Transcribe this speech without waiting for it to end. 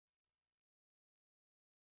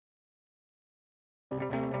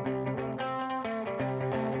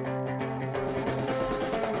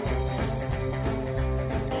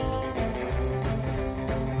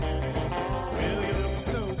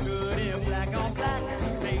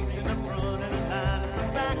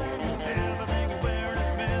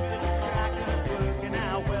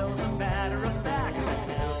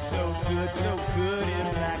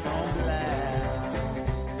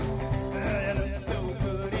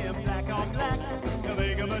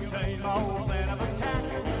more than of attack.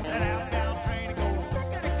 That outbound train to go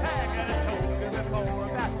clickety-clack, and I told you before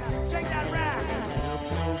about shake that rack.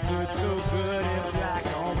 Look so good in black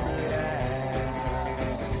on black.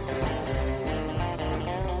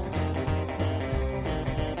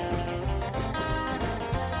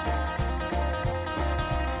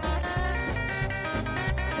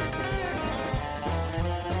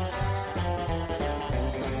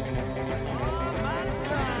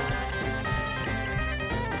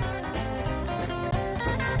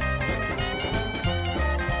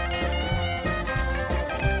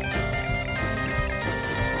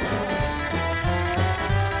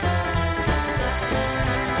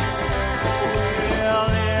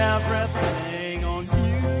 Everything on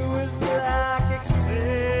you is black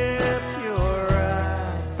except your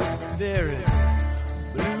eyes. They're as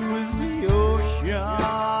blue as the ocean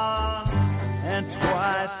and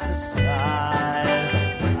twice the size.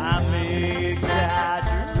 I may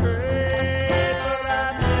exaggerate, but I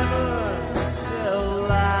never tell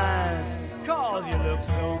lies. 'Cause you look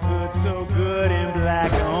so good in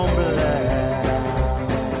black on black.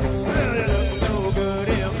 Well, you look so good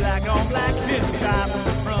in black on black. Pinstripe on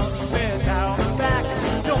the front, red tie on the back.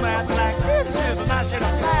 No matter like this is a nice shade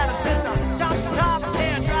of flat. And since I'm top to top, I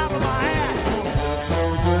can't drive with my hat.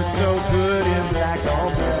 So good in black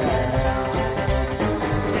on black.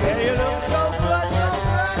 Yeah, you look so good in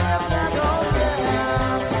black on black.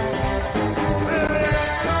 Well, you look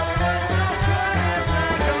so good in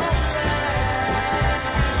black on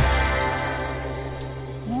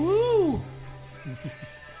black. Woo!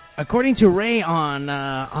 According to Ray on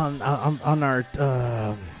our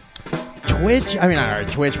Twitch, I mean not our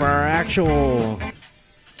Twitch, but our actual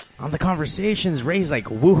on the conversations, Ray's like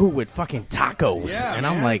woohoo with fucking tacos, Yeah, and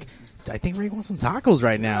I'm man. like, I think Ray wants some tacos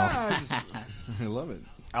right now. I love it.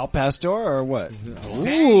 Al Pastor or what?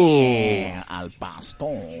 Ooh, Al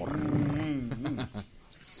pastor.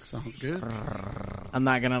 Sounds good. I'm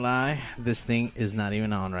not gonna lie, this thing is not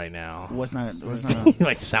even on right now. What's not?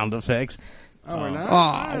 Like sound effects. Oh, we're not?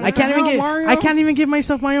 I can't even get. Mario? I can't even give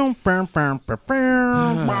myself my own. What the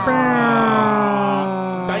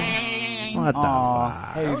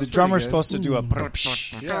fuck? Hey, the was drummer's pretty good. supposed to do a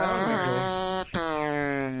Yeah,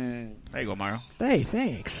 There you go, Mario. Hey,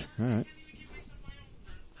 thanks. all right.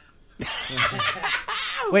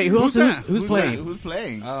 Wait, who's that? who's playing? Who's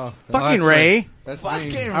playing? Oh, Fucking that's Ray. that's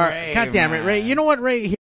Fucking me. All right, God damn it, Ray. You know what,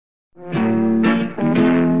 Ray?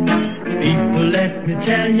 People, let me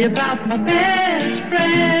tell you about my best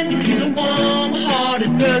friend. He's a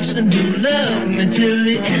warm-hearted person who loved me till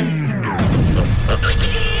the end.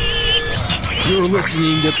 You're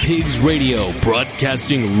listening to Pigs Radio,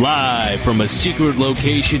 broadcasting live from a secret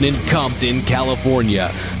location in Compton,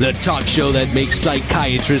 California. The talk show that makes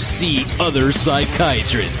psychiatrists see other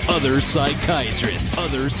psychiatrists, other psychiatrists,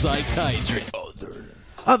 other psychiatrists,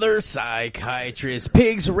 Other Psychiatrists.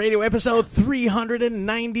 Pigs Radio episode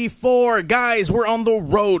 394. Guys, we're on the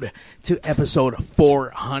road to episode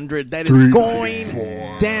 400. That is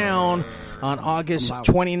going down on August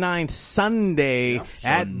 29th, Sunday,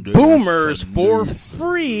 at Boomers for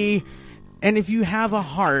free. And if you have a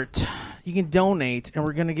heart, you can donate, and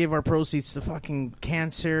we're going to give our proceeds to fucking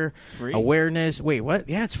cancer awareness. Wait, what?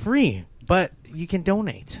 Yeah, it's free, but you can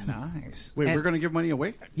donate. Nice. Wait, we're going to give money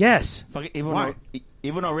away? Yes. Fuck it, Why?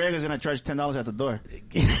 even though Reagan's gonna charge $10 at the door.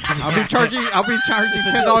 I'll be charging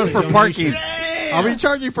 $10 for parking. I'll be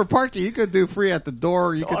charging for parking. You could do free at the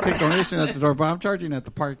door. You could take donation at the door, but I'm charging at the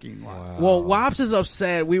parking lot. Well, Wops is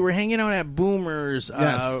upset. We were hanging out at Boomers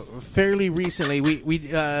Yes. fairly recently. We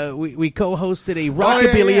co-hosted a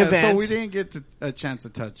rockabilly event, So we didn't get a chance to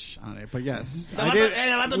touch on it, but yes, I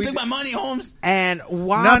I did. took my money, Holmes. and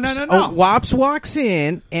Wops, No. Wops walks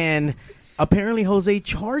in, and apparently Jose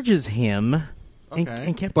charges him,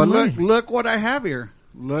 and kept But the money. look what I have here.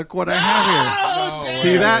 Look what I have here.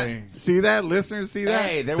 See that? See that, listeners? See that?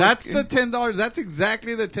 Hey, That's the $10. That's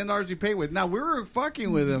exactly the $10 you pay with. Now we were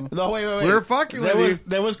fucking with him. No, wait. We were fucking with you.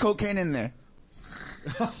 There was cocaine in there.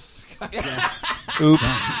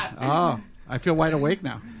 Oops. Oh, I feel wide awake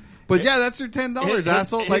now. But yeah, that's your $10,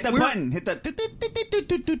 asshole. Hit the button. Hit the.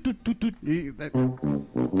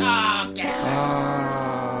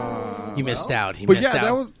 You missed out. He But missed yeah, out.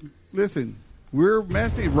 that was. Listen, we're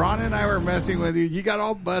messing. Ron and I were messing with you. You got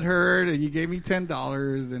all butthurt, and you gave me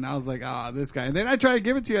 $10, and I was like, this guy. And then I tried to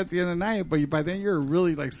give it to you at the end of the night, but by then you're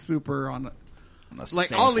really like super on.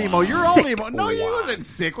 Like all emo. You're all emo. No, he wasn't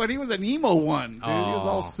sick one. He was an emo one. Dude. He was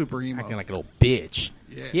all super emo. Acting like a little bitch.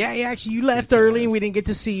 Yeah, actually, you left early, and we didn't get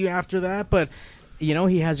to see you after that. But you know,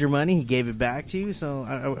 he has your money. He gave it back to you. So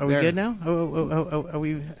are we There. good now? Are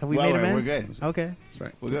we made we're amends? good. Okay. That's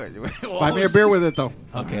right. We're good. Buy me a beer with it though.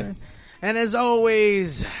 Okay. And as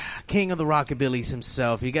always, king of the rockabillys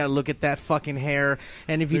himself. You got to look at that fucking hair,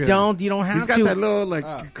 and if you Look at don't, you don't have He's got to. that little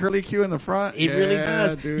like curly Q in the front. It really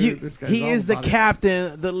does. Dude, this guy's He all is the about it.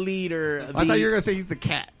 captain, the leader. I thought you were gonna say he's the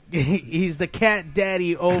cat. He's the cat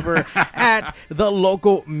daddy over at the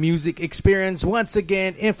local music experience. Once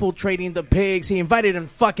again, infiltrating the pigs. He invited him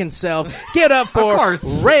fucking self. Get up for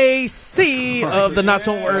course. Ray C of the Not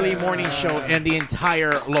So Early Morning Show and the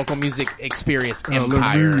entire local music experience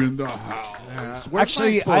empire. In the house. Where's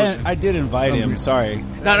Actually, my explosion? I did invite him. Sorry.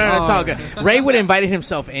 No, it's all good. Ray would invite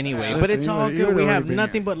himself anyway, but listen, it's you all would- you good. would We already have been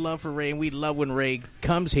nothing but love for Ray, and we love when Ray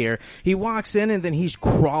comes here. He walks in, and then he's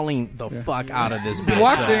crawling the fuck out of this bitch. He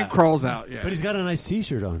walks in, crawls out. Yeah. But he's got a nice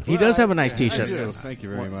T-shirt on. He does have a nice I T-shirt. do. Thank you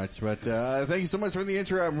very much. But thank you so much for the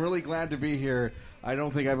intro. I'm really glad to be here. I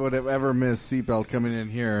don't think I would have ever missed Seatbelt coming in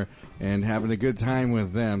here and having a good time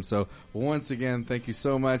with them. So once again, thank you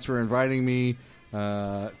so much for inviting me,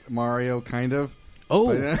 Mario, kind of. Oh,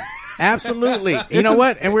 But, absolutely. You know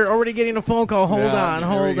what? And we're already getting a phone call. Hold Yeah, on, there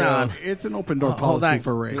we hold go. on. It's an open door Hold policy on.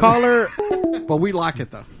 for Ray. Caller, But we lock it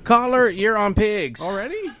though. caller, you're on pigs.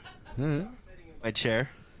 already? My chair.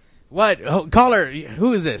 What? Oh, caller,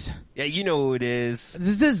 who is this? Yeah, you know who it is.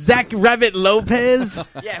 Is this Zach Rabbit Lopez?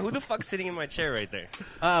 Yeah, who the fuck's sitting in my chair right there?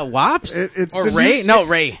 Wops? It's or the Ray? new- No,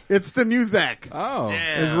 Ray. It's the new Zach. Oh.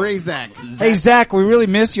 Damn. It's Ray Zach. Hey, Zach, we really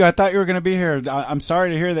miss you. I thought you were going to be here. I'm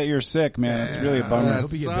sorry to hear that you're sick, man. It's really a I bummer.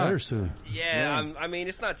 hope you get better soon. Yeah, I mean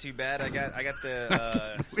it's not too bad. I got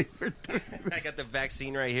the I got the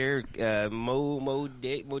vaccine right here.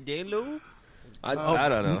 Modelo. I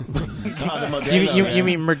don't know. You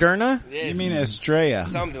mean Moderna? Yeah, You mean Estrella?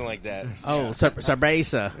 something like that? Oh,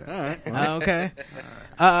 Cerveza. All right. Okay.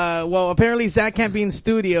 Well, apparently Zach can't be in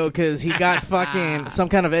studio because he got fucking some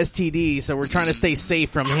kind of STD, so we're trying to stay safe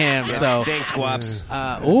from him. So, Thanks, Guaps.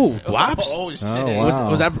 Wops? Oh, shit. wow.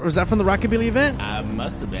 Was that from the Rockabilly event?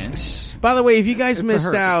 Must have been. By the way, if you guys It's a missed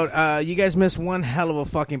hearse. out, you guys missed one hell of a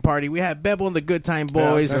fucking party. We had Bebo and the Good Time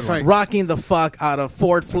Boys that's right. rocking the fuck out of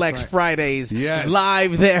Ford Flex right. Fridays Yes.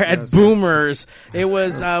 live there at Boomers. It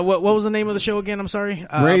was what was the name of the show again? I'm sorry.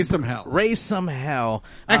 Raise some hell. Raise some hell!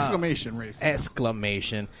 Exclamation raise.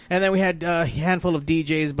 Exclamation! And then we had a handful of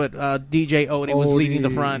DJs, but DJ Odie was leading the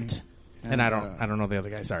front. And I don't know the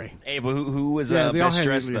other guy. Sorry. Hey, but who was Yeah, they all best had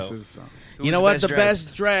dressed though? releases. So. Who You was know what? The dressed?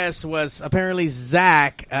 best dress was apparently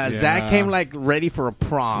Zach. Zach came like ready for a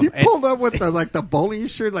prom. He pulled up with the bowling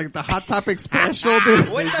shirt, like the Hot Topic special, dude.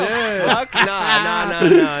 What the fuck?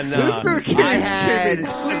 No. This dude came in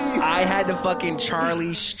I had the fucking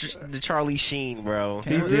the Charlie Sheen, bro.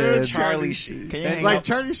 Can you did. Charlie Sheen. Can you hang Like up?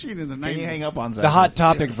 Charlie Sheen in the 90s. Can you hang up on Zach? The Hot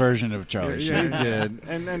Topic version of Charlie Yeah, Sheen. You did,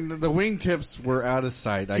 and the wingtips were out of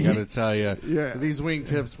sight. I got to tell you, Yeah. these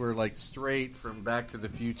wingtips were like straight from Back to the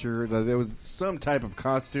Future. There was some type of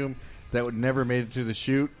costume that would never made it to the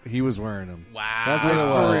shoot. He was wearing them. Wow. That's what it For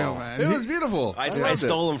was. real, man. It He- was beautiful. I loved it.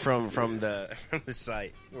 stole them from the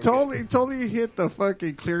site. Totally hit the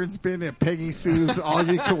fucking clearance bin at Peggy Sue's all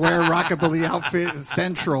you can wear rockabilly outfit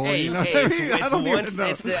central. Hey, you know hey, what I mean? I don't even know.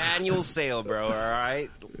 it's the annual sale, bro. All right,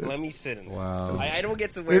 let me sit in. Wow. I don't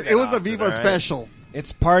get to wear. It was that a Viva often, all right? special.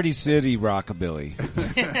 It's Party City Rockabilly.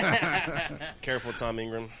 Careful, Tom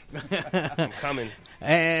Ingram. I'm coming.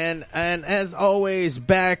 And as always,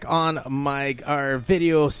 back on mic, our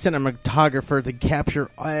video cinematographer to capture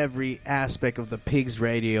every aspect of the Pigs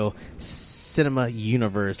Radio cinema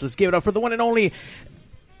universe. Let's give it up for the one and only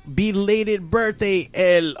belated birthday,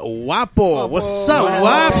 El Guapo. What's up,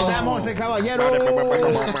 Waps?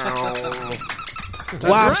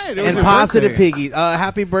 Wops right, it was and your Positive birthday. Piggy.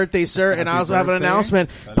 Happy birthday, sir. and I also have an birthday. announcement.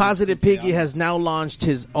 Positive Piggy has now launched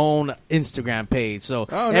his own Instagram page. So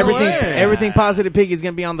Oh, no everything way. everything Positive Piggy is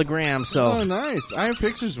going to be on the gram. So Oh, nice. I have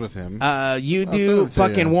pictures with him. you I'll do. send it to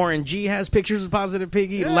Fucking you. Warren G has pictures of Positive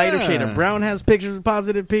Piggy. Yeah. Lighter Shade of Brown has pictures of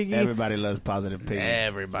Positive Piggy. Everybody loves Positive Pig.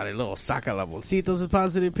 Everybody. Little Saca La Bolsitos with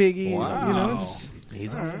Positive Piggy. Wow. You know,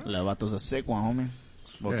 he's La Vato's a sick one, homie.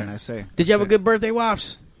 What can I say? Did you have a good birthday,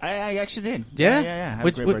 Wops? I actually did. Yeah? Yeah. I had a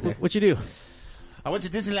What, great what, birthday. what you do? I went to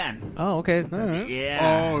Disneyland. Oh, okay. Yeah.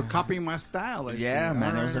 Oh, copying my style. I see. Yeah,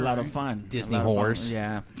 man, it was a lot of fun. Disney A lot of fun. horse.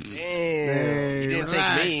 Yeah. Damn, Hey, you didn't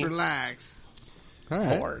relax, take me. relax. All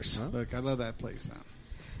right. Horse. Look, I love that place, man.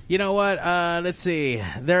 You know what? Let's see.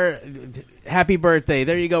 Happy birthday.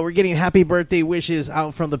 There you go. We're getting happy birthday wishes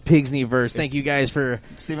out from the Pigsneyverse. Thank you guys for...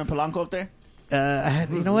 Steven Polanco up there?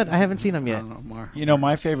 You know what? I haven't seen them I yet. don't know, Mar. You know,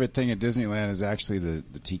 my favorite thing at Disneyland is actually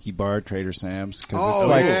the tiki bar, Trader Sam's, because Oh, it's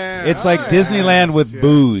like yeah. it's like Oh, Disneyland yes, with yeah.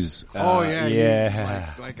 booze. Oh yeah,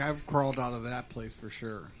 yeah. Like I've crawled out of that place for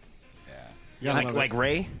sure. Yeah, Like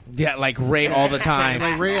Ray. Yeah, like Ray all the time.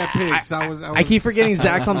 like Ray at Pigs. I keep forgetting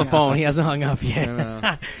Zach's on the phone. He hasn't hung up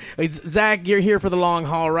yet. Zach, you're here for the long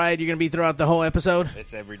haul, right? You're going to be throughout the whole episode?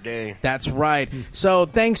 It's every day. That's right. So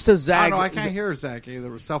thanks to I Zach. don't know. I can't hear Zach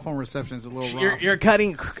either. The cell phone reception is a little rough. You're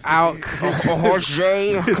cutting out.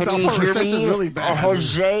 Jose, His cell phone reception is really bad.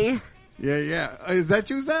 Jose? Yeah. Is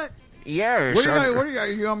that you, Zach? Yes. What are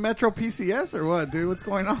you on Metro PCS or what, dude? What's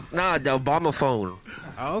going on? Nah, the Obama phone.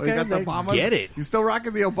 Okay, You got the Obamas? get it. You still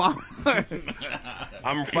rocking the Obama?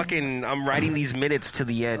 I'm writing these minutes to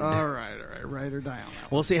the end. all right. Write her down.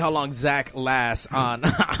 We'll see how long Zach lasts on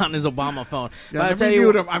on his Obama phone. Yeah, But I'll let tell me you,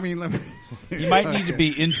 mute him. I mean, let me. He might need to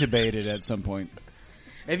be intubated at some point.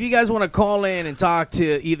 if you guys want to call in and talk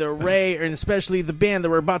to either Ray or especially the band that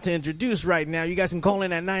we're about to introduce right now, you guys can call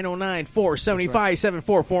in at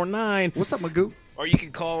 909-475-7449. What's up, Magoo? Or you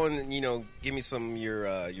can call and give me some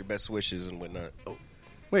your best wishes and whatnot.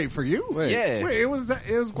 Wait, for you? Yeah. Wait, it was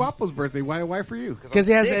Guapo's birthday. Why for you? Because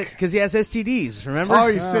he has STDs. Remember? Oh,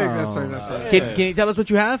 he's sick. That's right. Can you tell us what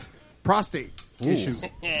you have? Prostate issues.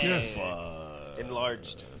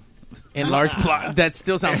 Enlarged. Enlarged plot. That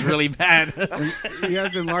still sounds really bad. He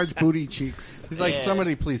has enlarged booty cheeks. He's like,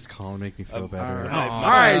 somebody please call and make me feel better. All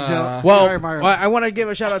right, gentlemen. Well, All right, Mario. I want to give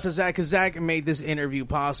a shout out to Zach because Zach made this interview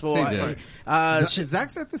possible. He did.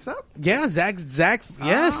 Zach set this up? Yeah, Zach.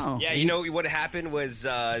 Yes. Oh. Yeah, what happened was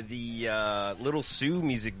the Little Sue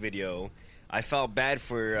music video. I felt bad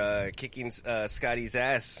for kicking Scotty's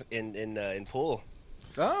ass in pool.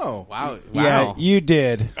 Oh. Wow. Yeah, you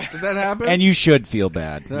did. Did that happen? And you should feel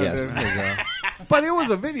bad. Yes. There you go. But it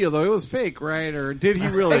was a video, though. It was fake, right? Or did he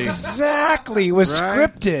really? Exactly. It was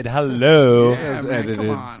Right? scripted. Hello. Yeah, was man, edited.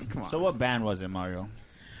 come on. So what band was it, Mario?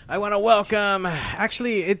 I want to welcome.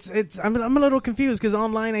 Actually, I'm a little confused because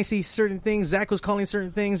online I see certain things. Zach was calling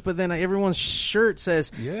certain things, but then everyone's shirt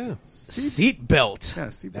says Yeah. seatbelt. Yeah,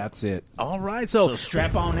 see, That's it. All right, So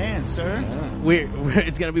strap on in, sir.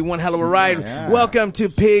 it's going to be one hell of a ride. Yeah. Welcome to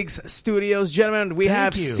Pigs Studios, gentlemen. We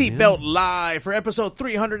have you, Seatbelt Live for episode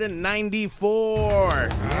 394.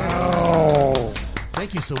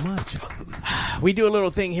 Thank you so much. We do a little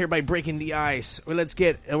thing here by breaking the ice. Well,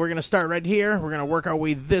 we're going to start right here. We're going to work our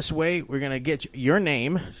way this way. We're going to get your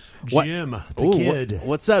name. Jim, the kid.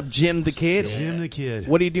 What's up, Jim the Kid? Jim the Kid.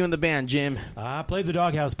 What do you do in the band, Jim? I played the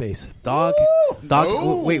doghouse bass. Dog.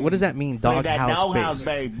 Wait, what does that mean? Play that Doghouse doghouse, bass.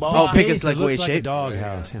 babe. Boy. Oh, pick Bass a like that looks way like a shape.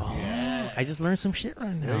 doghouse. Yeah. I just learned some shit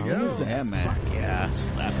right now. Yeah, man. Yeah.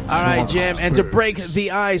 All right, Jim. And to break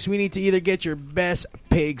the ice, we need to either get your best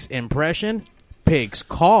Pigs impression, Pigs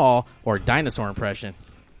call, or dinosaur impression.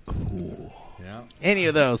 Yeah. Any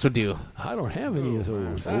of those would do. I don't have any of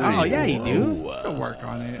those. Oh, yeah, you do. I'll work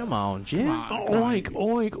on it. Come on, Jim. Oink,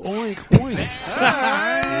 oink, oink, oink.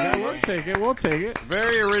 Yeah, we'll take it.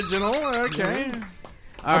 Very original. Okay.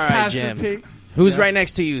 All right, Passive Jim. pig. Who's right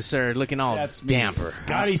next to you, sir, looking all That's me. damper?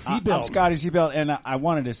 Scotty I'm Seatbelt. Scotty Seatbelt, and I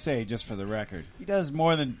wanted to say, just for the record, he does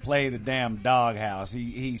more than play the damn doghouse.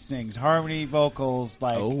 He sings harmony vocals,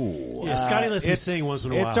 like Yeah, Scotty lets me it's- sing once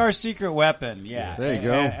in a while. It's our secret weapon, yeah. There you And-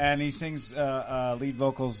 go. And he sings lead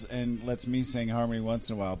vocals and lets me sing harmony once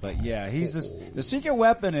in a while. But yeah, the secret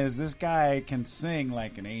weapon is this guy can sing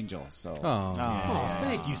like an angel. So Oh. Oh,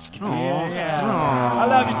 thank you, Scotty. yeah. I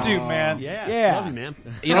love you too, man. Yeah, love you, man.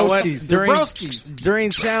 You know what? Broskies. The broskies.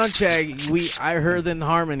 During sound check, I heard the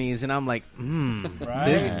harmonies, and I'm like,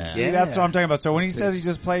 Right? See, that's what I'm talking about. So when he says he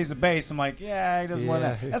just plays the bass, I'm like, yeah, he does more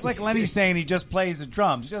than that. That's like Lenny saying he just plays the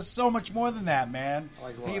drums. He does so much more than that, man.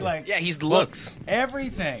 He Yeah, he's the looks.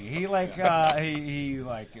 everything. He he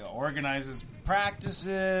organizes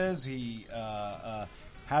practices. He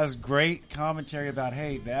has great commentary about,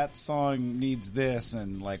 hey, that song needs this,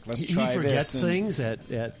 and like let's He try forgets this. And, things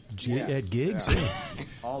at gigs.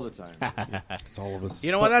 All the time. It's all of us.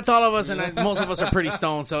 you know what? That's all of us, and most of us are pretty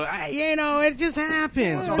stoned, so it just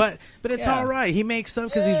happens. But it's Yeah. all right. He makes up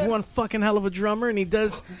because he's one fucking hell of a drummer, and he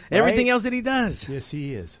does everything else that he does. Yes,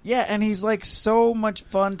 he is. Yeah, and he's like so much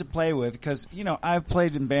fun to play with because, I've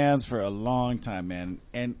played in bands for a long time, man.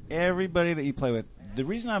 And everybody that you play with, the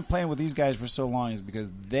reason I'm playing with these guys for so long is because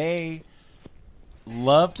they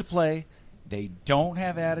love to play. They don't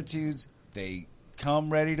have attitudes. They come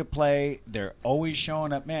ready to play. They're always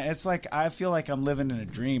showing up. Man, it's like I feel like I'm living in a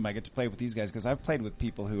dream. I get to play with these guys because I've played with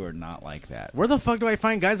people who are not like that. Where the fuck do I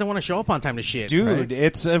find guys that want to show up on time to shit? Dude, right?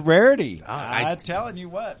 it's a rarity. I'm telling you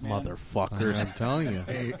what, man. Motherfuckers. I'm telling you.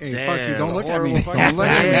 Hey, fuck you! Don't look at me. Horrible Don't look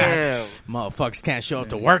at me. Damn. Motherfuckers can't show up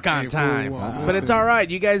to work on time. But it's all right.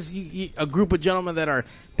 You guys, a group of gentlemen that are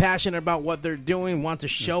passionate about what they're doing, want to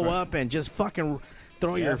show up and just fucking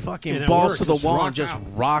throw your fucking And it balls works. to the Just wall rock and just out.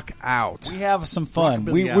 rock out. We have some fun.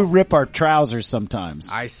 We Rockabilly rip our trousers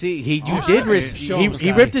sometimes. I see. You All did. right. He Show 'em, he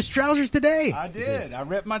Scotty. ripped his trousers today. I did. I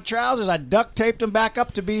ripped my trousers. I duct taped them back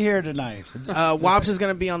up to be here tonight. Wops is going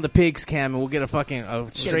to be on the pigs cam, and we'll get a fucking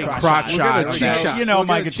straight crotch crotch shot. shot. We'll get a of cheek that. shot. You know, We'll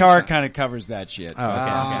my get a cheek guitar shot. kind of covers that shit. Oh,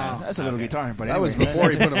 okay. That's a little guitar, but That was anyway. before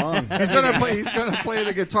he put him on. He's gonna play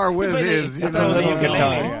the guitar with his. It's a little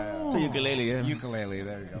guitar. It's a ukulele, yeah. Ukulele.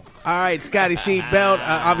 There you go. All right, Scotty Seatbelt.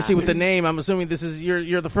 Obviously, with the name, I'm assuming this is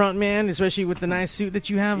you're the front man, especially with the nice suit that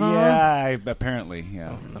you have on. Yeah, apparently,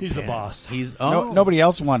 yeah. He's the boss. He's Nobody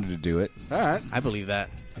else wanted to do it. All right. I believe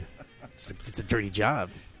that. It's a dirty job.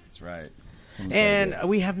 That's right. And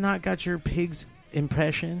we have not got your pig's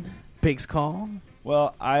impression, pig's call.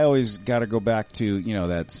 Well, I always got to go back to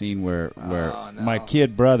that scene where my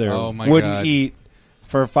kid brother Oh, my wouldn't God. eat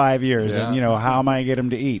for 5 years, Yeah. and how am I gonna get him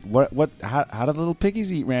to eat? How do the little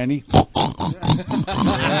piggies eat, Randy?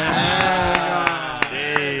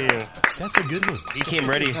 That's a good one. He came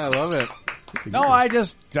ready. I love it. No,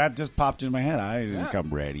 that just popped in my head. I didn't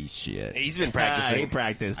come ready. Shit, He's been He practicing.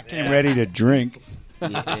 practiced. came ready to drink.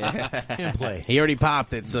 And play. He already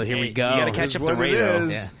popped it, so here we go. You got to catch up to what Ray it though.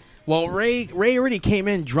 is. Yeah. Well, Ray already came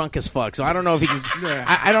in drunk as fuck, so I don't know if he can.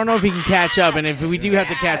 I don't know if he can catch up, and if we do have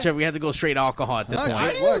to catch up, we have to go straight alcohol at this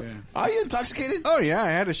point. Look. Are you intoxicated? Oh, yeah.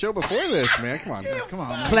 I had a show before this, man. Come on. Come on,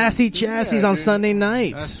 man. Classy Chassis on dude. Sunday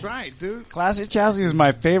nights. That's right, dude. Classic Chassis is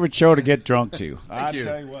my favorite show to get drunk to. I'll you.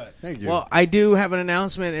 tell you what. Thank you. Well, I do have an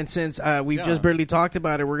announcement, and since we've Yeah. just barely talked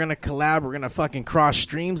about it, we're going to collab. We're going to fucking cross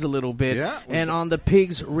streams a little bit. Yeah. And on the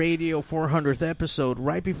Pigs Radio 400th episode,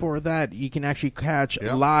 right before that, you can actually catch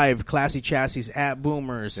Yep. live Classy Chassis at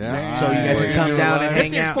Boomers. Yeah. So you guys can Nice. come down and Get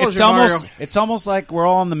hang the out. exposure. It's almost like we're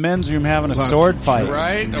all in the men's room having a sword fight.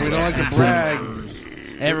 right? And we don't like to brag.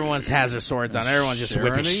 Everyone's has their swords on. Everyone's just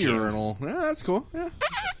Sharing whipping a shit. urinal. Yeah, that's cool. Yeah.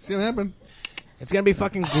 It's going to happen. It's going to be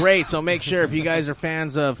fucking great. So make sure if you guys are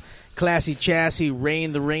fans of Classy Chassis, Ray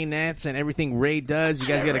and the Raynettes, and everything Ray does, you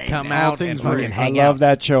guys got to come out and things fucking Ray. I hang love out.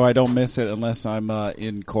 that show. I don't miss it unless I'm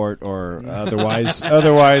in court or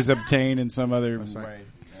otherwise obtained in some other way.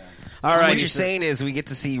 All What right. you're saying is we get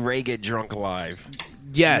to see Ray get drunk live.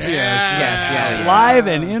 Yes. Live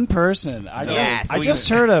and in person. I Yes. just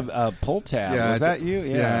heard a pull tab. Yeah, Was I that you?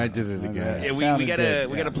 Yeah, I did it again. Yeah, we Sounded gotta good.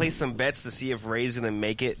 we gotta play some bets to see if Ray's gonna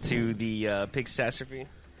make it to the Pig's Catastrophe.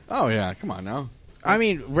 Oh, yeah. Come on now. I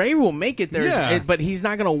mean, Ray will make it there, Yeah. but he's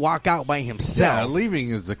not going to walk out by Yeah, himself.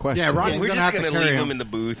 leaving is the question. Yeah, Ronnie's We're gonna just have to gonna carry leave him him. in the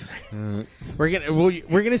booth.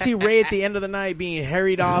 We're gonna see Ray at the end of the night being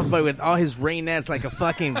harried off by with all his Raynettes like a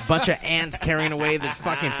fucking bunch of ants carrying away this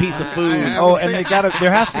fucking piece of food. Oh, and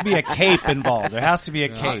there has to be a cape involved. There has to be a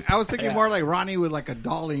cape. I was thinking more like Ronnie with like a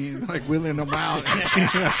dolly, like wheeling him out.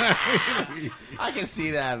 I can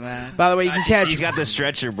see that, man. By the way, you can catch He's got the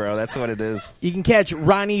stretcher, bro. That's what it is. you can catch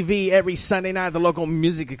Ronnie V every Sunday night at the local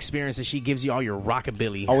music experience, and she gives you all your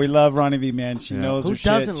rockabilly. Oh, we love Ronnie V, man. She knows Who her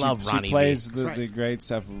shit. doesn't She- love Ronnie She plays V? the great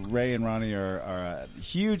stuff. Ray and Ronnie are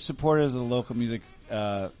huge supporters of the local music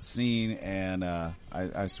scene, and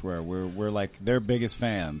I swear we're like their biggest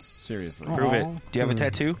fans. Seriously, Prove it. Do you have a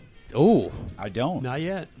tattoo? Ooh, I don't. Not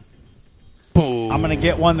yet. boom! I'm gonna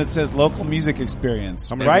get one that says local music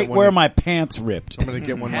experience I'm gonna right get one where that- my pants ripped. I'm going to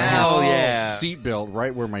get one Hell my yeah. seatbelt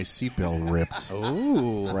right where my seatbelt rips.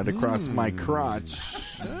 Ooh, Right across my crotch.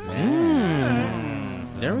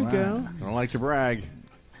 there we go. I don't like to brag.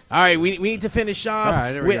 All right, we need to finish off. All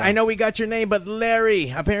right, there we go. I know we got your name, but Larry,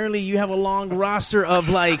 apparently you have a long roster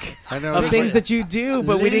of I know. of things that you do,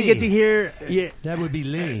 but we didn't get to hear. That would be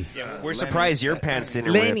Lee. We're surprised your pants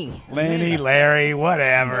didn't Lenny. rip. Lenny, Larry,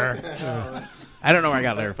 whatever. I don't know where I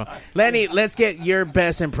got Larry from. Lenny, let's get your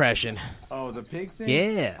best impression. Oh, the pig thing?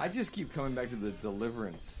 Yeah. I just keep coming back to the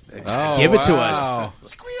deliverance. Oh, Give it to wow. us.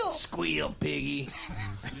 Squeal, piggy.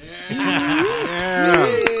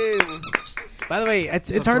 By the way, it's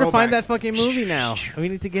hard to throwback. find that fucking movie now. We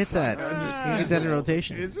need to get that. We need to get that in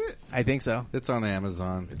rotation. Is it? I think so. It's on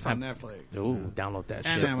Amazon. It's on Netflix Ooh, download that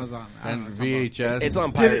and shit. Amazon. I don't know, And it's on both. VHS. It's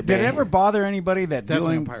on Pirate Did it Bay. ever bother anybody that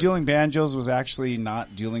definitely dueling, a pirate. dueling banjos was actually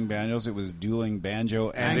not dueling banjos? It was dueling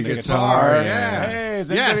banjo and, And the the guitar. guitar, yeah. Hey, has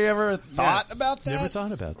Yes. anybody ever thought Yes. about that? Never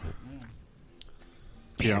thought about that.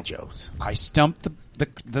 Banjos. I stumped the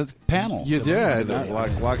the panel. You did.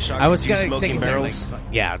 Lock, shock, I was two gonna smoking say barrels.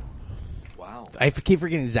 yeah. Wow. I keep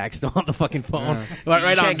forgetting Zach's still on the fucking phone. Right, You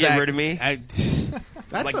on, can't get Zach. rid of me.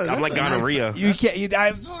 I'm like gonorrhea. You can't.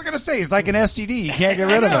 I was gonna say it's like an STD. You can't get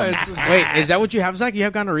rid of it. Wait, is that what you have, Zach? You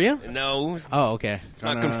have gonorrhea? No, Oh, okay.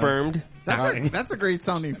 not confirmed. That's a great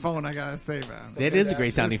sounding phone, I gotta say, man. It is a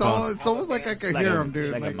great sounding phone. It's almost like I can hear him,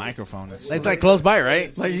 dude. Like a microphone. It's like close by,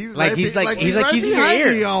 right? Like he's Like right he's like he's right he's in your behind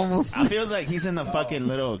me ear. almost. I feel like he's in the fucking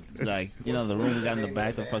little, like, the room we got in the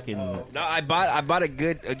back, the fucking... No, I bought a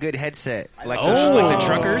good headset, like Oh. like the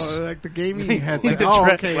truckers. Like the gaming headset. Like the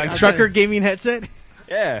okay. like okay. trucker gaming headset.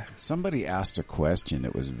 Yeah. Somebody asked a question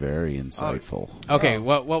that was very insightful. Okay,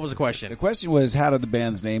 what was the question? The question was, how did the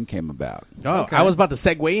band's name came about? Oh, I was about to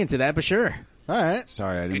segue into that, but sure. All right.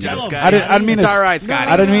 Sorry, I didn't. Good job, mean- Scotty. I didn't mean It's to. all right,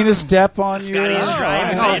 Scotty. I didn't mean to step on you. Scotty's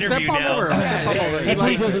driving Oh, the step interview on now. over. Step on over. He That's why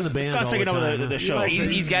he likes goes it. in the band Scott's all taking the over time. the show.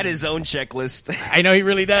 He's got his own checklist. I know he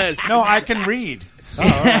really does. No, I can read.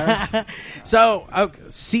 So,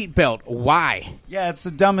 seatbelt. Why? Yeah, it's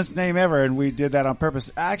the dumbest name ever, and we did that on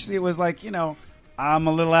purpose. Actually, it was like, I'm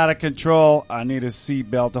a little out of control. I need a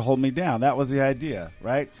seatbelt to hold me down. That was the idea,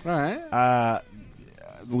 right? All right.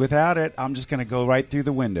 Without it, I'm just going to go right through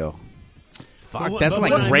the window. Fuck, that's But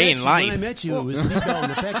like when I Ray met in you- life. When I met you, it was seatbelt in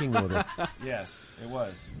the pecking order. Yes, it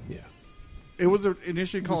was. It was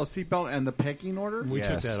initially called a seatbelt and the pecking order. We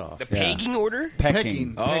took that off. The pegging order?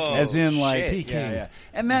 Pecking. Oh, As in, like, shit. yeah.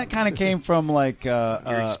 And that kind of came from, like, Your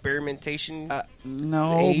experimentation.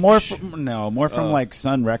 no, age? more from like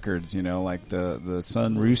Sun Records, like the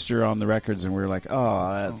Sun Rooster on the records, and we were like,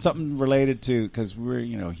 something related to, because we're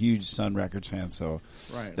huge Sun Records fans, so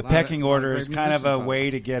Right. the A lot pecking of order is great kind of a musicians on way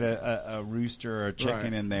it. to get a rooster or a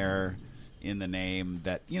chicken Right. in there in the name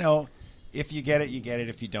that if you get it, you get it.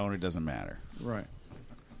 If you don't, it doesn't matter. Right.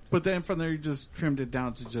 But then from there, you just trimmed it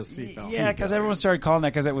down to just seatbelt. Yeah, because everyone started calling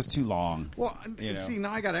that because it was too long. Well, You know. see,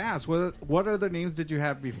 now I got to ask, what other names did you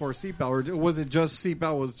have before seatbelt, or was it just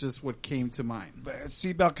seatbelt was just what came to mind? But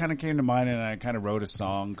seatbelt kind of came to mind, and I kind of wrote a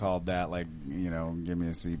song called that, like, give me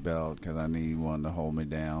a seatbelt because I need one to hold me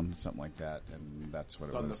down, something like that, and that's what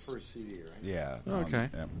it On the was. first CD, right? Yeah. it's Okay.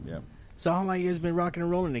 Yeah. So how long you guys been rocking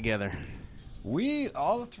and rolling together?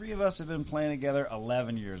 All the three of us have been playing together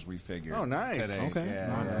 11 years, we figured. Oh, nice. Today. Okay.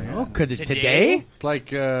 Yeah. Oh, could it today? Like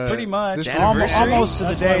Pretty much. this Almost to the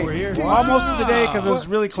That's why day. we're here. Almost to the day because it was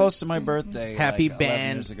really close to my birthday. Happy like 11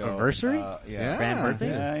 band years ago. anniversary? Yeah. Band birthday?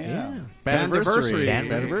 Yeah. Bandiversary. Bandiversary.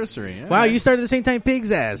 Bandiversary. Yeah. Wow, you started the same time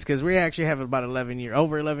Pigs ass, because we actually have about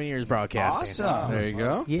over 11 years broadcasting. Awesome. There you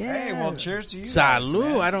go. Yeah. Hey, well, cheers to you. Salud.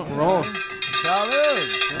 guys, man. I don't Roll.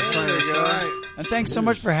 Salud. There you go. And thanks so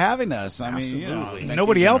much for having us. I mean, Absolutely.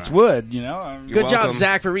 nobody else would, I mean, Good job, welcome.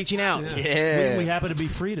 Zach, for reaching out. Yeah. We happen to be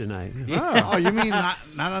free tonight. Oh, you mean not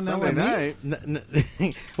on Sunday LME?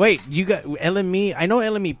 night. Wait, you got LME? I know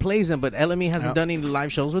LME plays them, but LME hasn't done any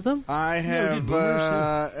live shows with them? I we did have.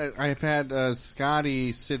 Boomers, I've had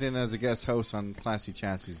Scotty sit in as a guest host on Classy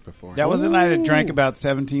Chassis before. that was the night I drank about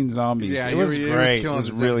 17 zombies. Yeah, it was you were great. It killing was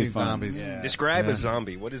the really 17 fun. zombies. Yeah. Describe a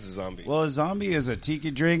zombie. What is a zombie? Well, a zombie is a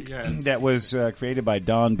tiki drink that was created by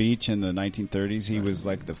Don Beach in the 1930s. He was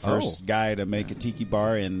like the first guy to make a tiki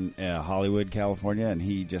bar in Hollywood, California, and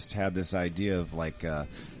he just had this idea of like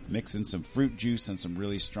mixing some fruit juice and some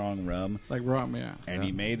really strong rum. Like rum, yeah. And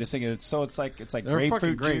he made this thing. It's like They're fucking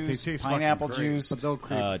grapefruit great. They juice, taste pineapple fucking great, juice, but they'll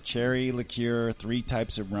creep. cherry liqueur, 3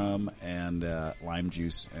 types of rum, and lime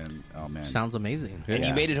juice. And oh man, Sounds amazing. And Yeah.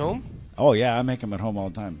 you made it home? oh yeah, I make them at home all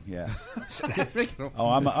the time. Yeah. Oh,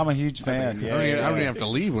 I'm a huge fan. I don't even have to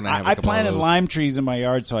leave when I have a I couple planted of those. lime trees in my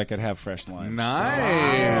yard so I could have fresh limes.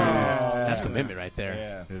 Nice. That's commitment right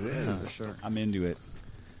there. Yeah, It is. For sure. I'm into it.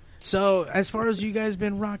 So, as far as you guys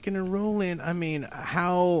been rocking and rolling, I mean,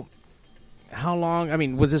 how long? I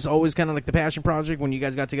mean, was this always kind of like the passion project when you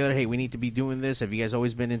guys got together? Hey, we need to be doing this. Have you guys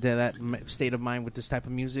always been into that state of mind with this type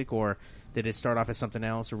of music, or did it start off as something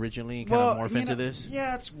else originally, kind of morph into this?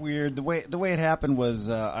 Yeah, it's weird. The way it happened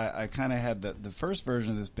was I kind of had the first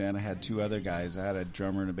version of this band. I had 2 other guys. I had a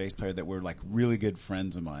drummer and a bass player that were like really good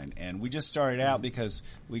friends of mine, and we just started out because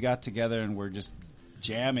we got together and we're just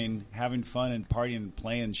jamming, having fun, and partying and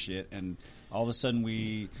playing shit. And all of a sudden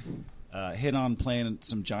we hit on playing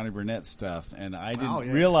some Johnny Burnett stuff, and I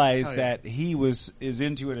didn't realize that he was as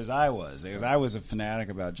into it as I was, because I was a fanatic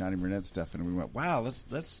about Johnny Burnett stuff. And we went, wow, let's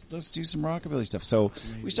do some rockabilly stuff. So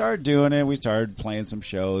we started doing it. We started playing some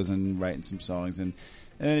shows and writing some songs, and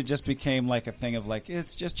then it just became like a thing of like,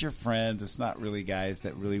 it's just your friends. It's not really guys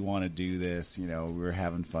that really want to do this. We were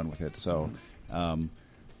having fun with it. So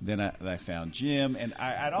then I found Jim, and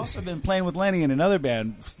I'd also been playing with Lenny in another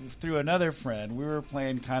band through another friend. We were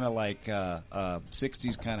playing kind of like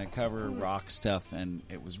 60s kind of cover rock stuff, and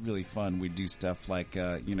it was really fun. We'd do stuff like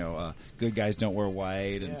Good Guys Don't Wear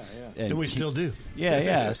White, And we still do.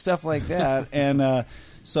 Yeah, stuff like that. And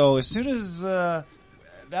so as soon as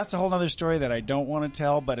that's a whole other story that I don't want to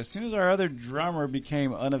tell, but as soon as our other drummer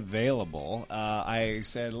became unavailable, I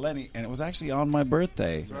said, Lenny, and it was actually on my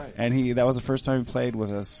birthday. That's right. And that was the first time he played with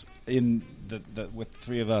us in with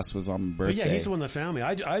three of us was on my But birthday. yeah, he's the one that found me.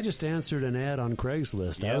 I just answered an ad on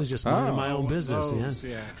Craigslist. Yep. I was just minding my own business. Those,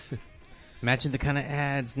 Yeah. Imagine the kind of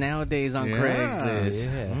ads nowadays on Yeah.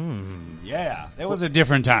 Craigslist. Yeah, it was a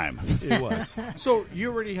different time. It was. So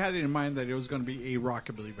you already had it in mind that it was going to be a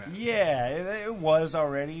rockabilly band. Yeah, it was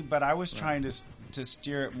already, but I was trying to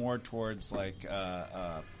steer it more towards like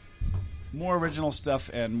more original stuff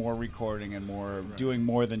and more recording and more doing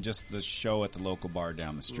more than just the show at the local bar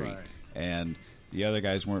down the street. Right. And the other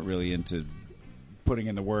guys weren't really into putting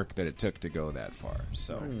in the work that it took to go that far.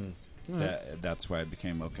 So that's why it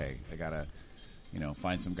became okay. I gotta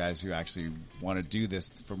find some guys who actually want to do this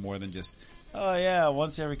for more than just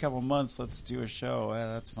once every couple of months let's do a show.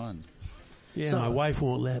 That's fun. Yeah, my wife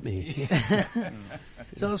won't let me.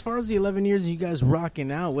 So as far as the 11 years you guys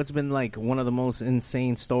rocking out, what's been like one of the most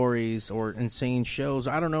insane stories or insane shows?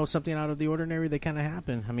 I don't know, something out of the ordinary that kind of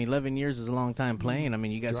happened. I mean, 11 years is a long time playing. I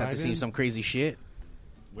mean, you guys have to see Drive-in? some crazy shit.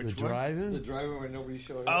 The drive-in? The driver where nobody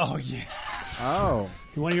showed up. Oh yeah. Oh.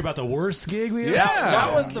 You want to hear about the worst gig we ever Yeah.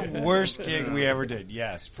 That was the worst gig we ever did.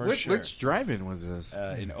 Yes, for sure. Which drive-in was this?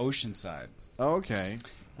 In Oceanside. Oh, okay.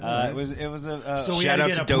 It was a So we Shout had out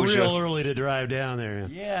to get to up Doja. real early to drive down there.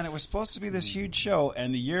 yeah, and it was supposed to be this huge show.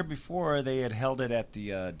 And the year before, they had held it at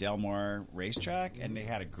the Del Mar racetrack, and they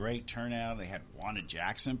had a great turnout. They had Wanda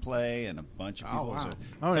Jackson play, and a bunch of people. wow. It was a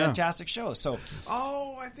Oh, yeah. fantastic show. So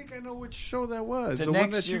Oh, I think I know which show that was. The The one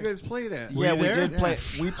next that you year- guys played at. yeah, we there? did play.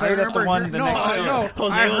 We I played at the remember one the no, next year. No,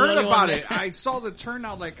 Jose I was heard the only about one it. I saw the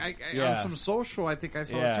turnout. Like Yeah. on some social, I think I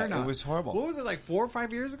saw Yeah, the turnout. it was horrible. What was it, like 4 or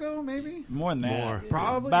 5 years ago? Maybe More than that. More.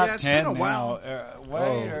 Probably. About Yeah, it's 10 been a while.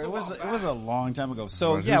 It was a long time ago.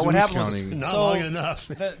 So Well, yeah, who's what happened counting? was Not so long enough.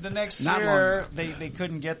 The next Not year long they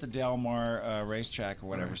couldn't get the Del Mar racetrack or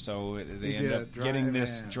whatever, so they ended did up getting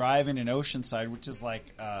this drive-in. drive-in in Oceanside, which is like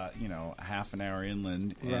half an hour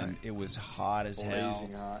inland, and Right. it was hot as hell.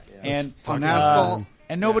 Blazing hot, yeah. And On asphalt.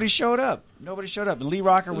 and nobody showed up. Nobody showed up. And Lee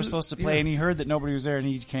Rocker was supposed to play, and he heard that nobody was there, and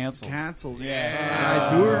he canceled. Canceled. Yeah.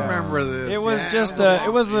 I do remember this. It was Yeah. just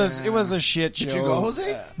it was a shit show. Did you go,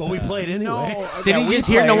 Jose? But we played anyway. No, Did Yeah, he we just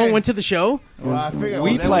hear no played. one went to the show? Well, I figured We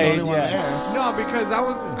I was played, the only one yeah. there. no, because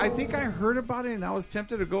I think I heard about it and I was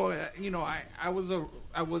tempted to go. I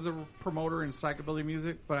was a promoter in psychobilly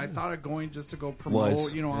music, but I thought of going just to go promote.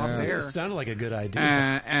 Was. Out there. It sounded like a good idea.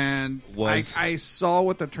 And Was. I saw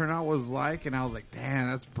what the turnout was like, and I was like, "Damn,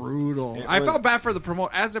 that's brutal." It I was- felt bad for the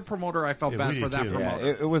promoter. As a promoter, I felt Yeah, bad we for did that too. Yeah,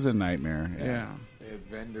 promoter. it was a nightmare. Yeah, They had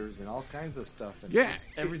vendors and all kinds of stuff. And Yeah. just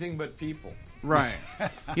everything but people. right.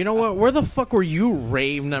 You know what? Where the fuck were you,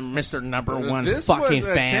 Rave, Mr. Number One This fucking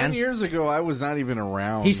was, 10 fan? years ago, I was not even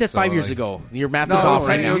around. He said so, 5 years like- ago. Your math No, is it off was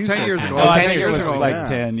right 10 now. it was 10 years ago. Oh, I 10 think it years was ago. like Yeah.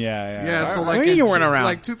 10. Yeah. Yeah, so Where like you weren't around?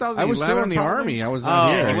 like I 2011. was still in the probably. army. I was not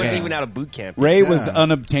Oh, here. He wasn't Yeah. even out of boot camp. Ray was Yeah.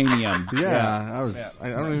 unobtainium. Yeah, I was. I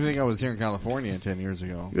don't even think I was here in California 10 years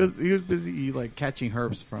ago. He was busy like catching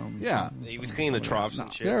herbs from. Yeah. He was cleaning the troughs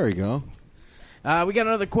and shit. There we go. We got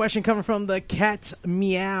another question coming from the cat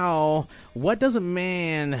meow. What does a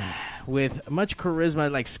man with much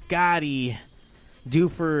charisma like Scotty do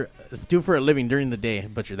for a living during the day?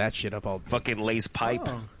 Butcher that shit up all day. Fucking lace pipe.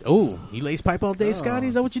 Oh, you lace pipe all day, Scotty?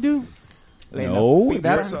 Is that what you do? No,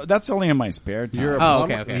 that's only in my spare time. You're a Oh,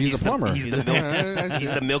 plumber. okay. He's a plumber. He's the milk. He's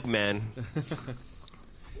the milkman.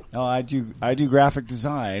 No, I do graphic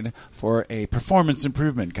design for a performance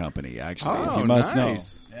improvement company. Actually, if you must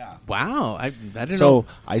nice. know. Yeah. Wow, I didn't So know.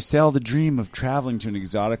 I sell the dream of traveling to an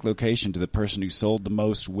exotic location to the person who sold the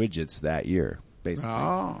most widgets that year. Basically,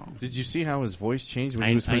 Oh, Did you see how his voice changed when I-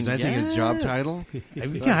 he was I- presenting his yeah. job title? You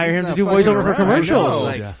can hire him to He's do not voiceover fucking for around. commercials.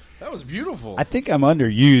 I know. Like, That was beautiful. I think I'm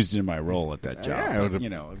underused in my role at that job. Yeah, I would-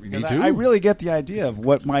 because me too. I really get the idea of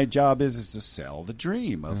what my job is to sell the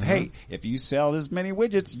dream of, hey, if you sell this many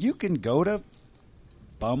widgets, you can go to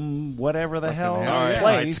bum whatever the hell All right,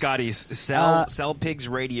 place. Scotty, sell Pigs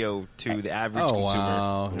Radio to the average consumer.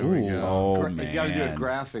 Wow. Here we go. Oh You man! gotta do a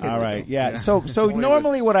graphic. All right, yeah. So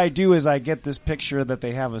normally what I do is I get this picture that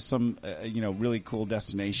they have of some really cool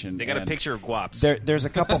destination. They got a and picture of Guaps. There's a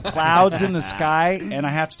couple clouds in the sky, and I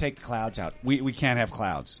have to take the clouds out. We can't have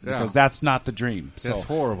clouds because that's not the dream. So, That's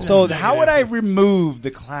horrible. So how would I remove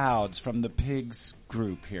the clouds from the pigs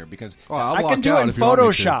group here? Because I'll I can walk do out it in if you want me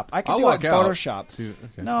to. Photoshop. I can I'll do it walk in out. Photoshop. Okay.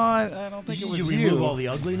 No, I don't think it was you remove all the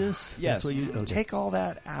ugliness? Yes. That's what you, okay. Take all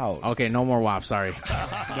that out. Okay, no more WAP. Sorry.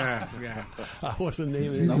 I wasn't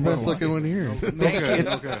naming He's it. the best looking one here.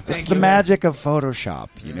 It's the magic of Photoshop.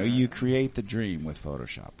 You create the dream with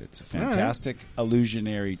Photoshop. It's a fantastic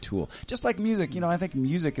illusionary tool. Just like music, I think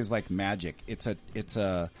music is like magic. It's an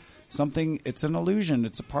illusion.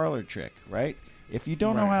 It's a parlor trick, right? If you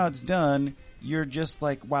don't know how it's done, you're just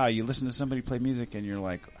like, wow, you listen to somebody play music and you're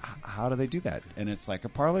like, how do they do that? And it's like a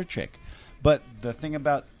parlor trick. But the thing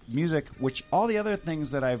about music, which all the other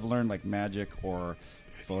things that I've learned, like magic or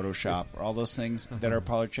Photoshop or all those things that are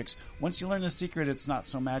parlor tricks, once you learn the secret, it's not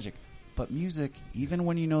so magic. But music, even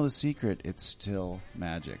when you know the secret, it's still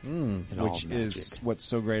magic, which is what's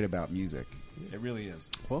so great about music. It really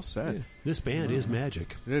is. Well said. This band is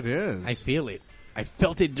magic. It is. I feel it. I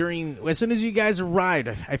felt it as soon as you guys arrived.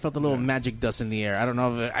 I felt a little magic dust in the air. I don't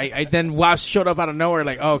know if I then WASP showed up out of nowhere.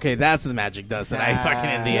 Like, oh, okay, that's the magic dust that I fucking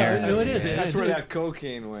in the air. No, it is. That's where that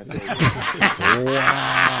cocaine went. Wow.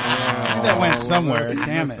 That went somewhere.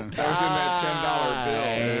 Damn it. That was in that $10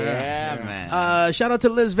 bill. Yeah, man. Shout out to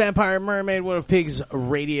Liz Vampire Mermaid, one of Pigs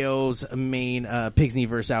Radio's main Pigs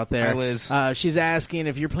Universe out there. Hi, Liz. She's asking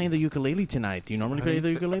if you're playing the ukulele tonight. Do you normally play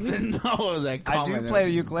the ukulele? No, that I do play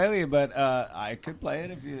the ukulele, but I could play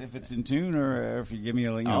it if it's in tune or if you give me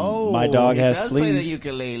a my dog has does play the fleas.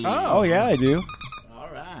 ukulele. Oh yeah, I do. All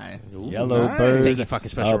right. Yellow Thank bird you, fucking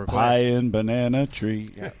special up request. high in banana tree.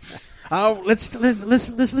 Yeah. Let's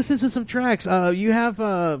listen to some tracks. You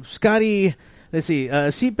have Scotty. Let's see,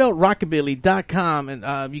 seatbeltrockabilly.com,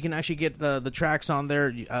 and you can actually get the tracks on there.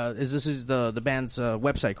 This is the band's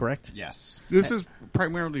website, correct? Yes. This is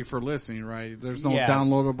primarily for listening, right? There's no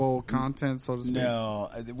downloadable content, so to speak. No,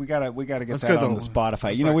 we gotta get That's that good, on though. the Spotify.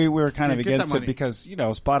 That's You know, right. we were kind of Get that against it money. because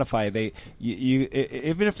Spotify you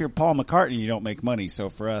even if you're Paul McCartney, you don't make money. So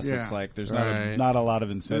for us, Yeah. it's like there's Right. not a lot of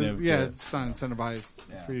incentive. Yeah, to, it's not incentivized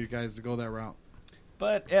for you guys to go that route.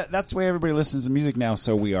 But that's the way everybody listens to music now,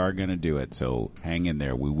 so we are going to do it. So hang in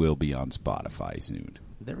there. We will be on Spotify soon.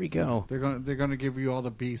 There we go. They're gonna give you all the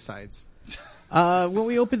B sides. When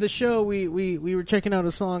we opened the show, we were checking out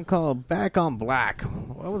a song called "Back on Black."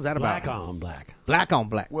 What was that about? Black on black. Black on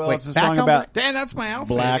Black. Well, Wait, it's a Back song on about Dan, that's my outfit.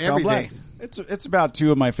 black every on black. day. It's about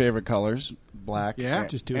two of my favorite colors, black, Yeah.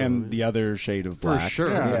 Just two of and them. the other shade of black. sure.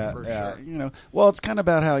 Yeah, For yeah. sure. Well, it's kind of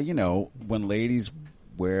about how when ladies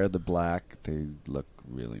wear the black, they look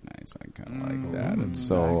really nice. I kind of like that, and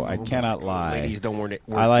so I cannot lie. Ladies don't wear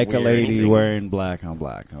I like a wear lady anything. wearing black on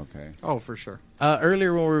black. Okay. Oh, for sure.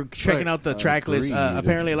 Earlier when we were checking out the track list, Agreed.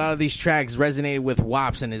 apparently a lot of these tracks resonated with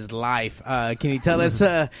WAPS in his life. Can you tell us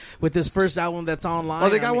with this first album that's online? Oh,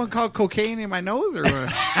 they got one called "Cocaine in My Nose," or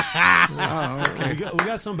what? Oh, okay. We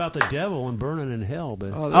got some about the devil and burning in hell,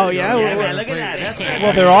 but Oh yeah, Yeah, man, look at that.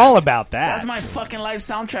 Well, they're all about that. That's my fucking life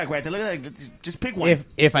soundtrack right there. Look at that. Just pick one.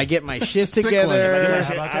 If I get my shit pick one. together, If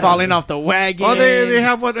I get my shit- falling off the wagon. Oh, they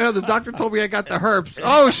have one. The doctor told me I got the herpes.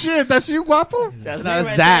 Oh shit, that's you, Guapo. That's No, me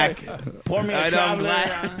right Zach. there. Pour me I a know, I'm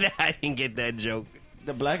traveler. glad I didn't get that joke.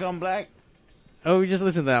 The black on black. Oh, we just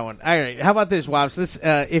listened to that one. All right, how about this, WAPS? Let's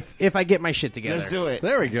if I get my shit together. Let's do it.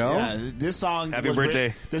 There we go. Yeah, this song. Happy was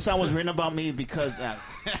birthday. This song was written about me because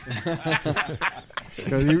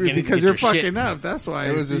Because get you're your fucking shit. up. That's why.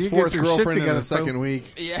 It was So his you get fourth your shit girlfriend in together, the second bro.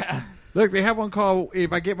 week. yeah. Look, they have one called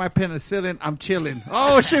 "If I Get My Penicillin, I'm Chilling."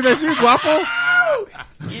 Oh shit, that's you, Guapo.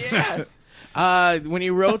 Yeah. When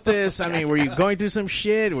you wrote this, I mean, were you going through some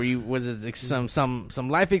shit? Was it some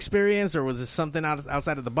life experience, or was it something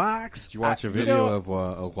outside of the box? Did you watch a video of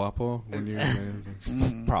Guapo when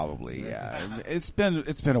you? Probably, yeah. It's been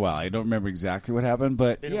a while. I don't remember exactly what happened,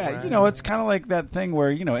 but yeah, it's kind of like that thing where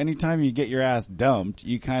anytime you get your ass dumped,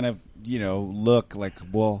 you kind of look like,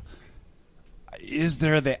 well, is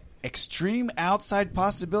there the extreme outside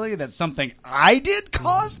possibility that something I did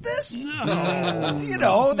cause this?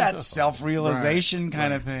 No. That self-realization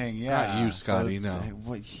kind of thing. Yeah. Not you, Scotty,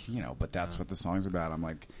 it's, but that's what the song's about. I'm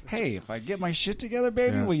like, hey, if I get my shit together,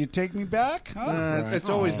 baby, will you take me back? Huh?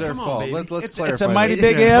 It's always their fault. Let's clarify. It's a mighty that.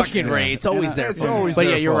 big It's if. fucking Ray. It's always their It's fault. always But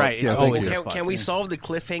their yeah, you're fault. right. Yeah, It's thank always you. their fault. Can we solve the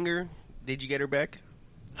cliffhanger? Did you get her back?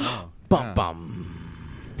 Bum bum.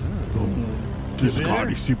 Does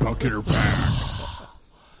Scotty seatbelt get her back?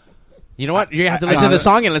 You know what? You have to listen to the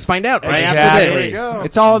song and let's find out right after Exactly. this. go.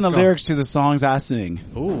 It's all in the lyrics to the songs I sing.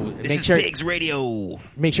 Ooh, This make is sure Pigs Radio.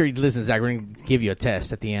 make sure you listen, Zach. We're gonna give you a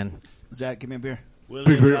test at the end. Zach, give me a beer.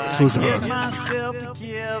 Get myself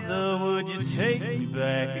together, would you take me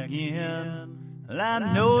back again? Well,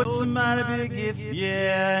 I know it's a mighty big if,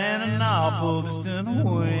 yeah, and an awful distant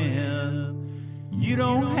when. You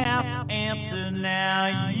don't have to answer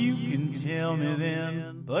now, you can tell me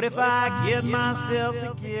then. But if I get myself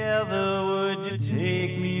together, would you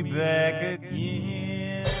take me back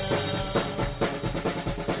again?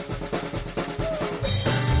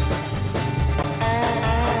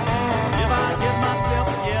 If I get myself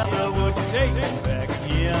together, would you take me back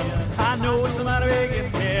again? I know it's a matter of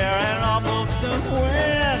big hair and an awful distant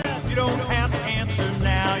when. You don't have to answer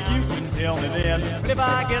now, you can tell me then. But if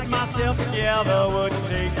I get myself together, would you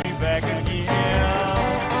take me back again?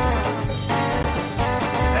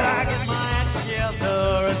 Then I get my act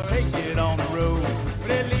together and take it on the road.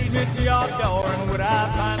 Would it lead me to your door and would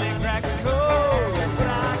I finally crack the code? Would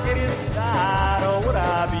I get inside or would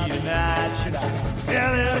I be denied? Should I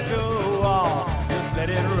let it go or just let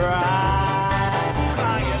it ride? If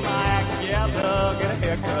I get my act together, get a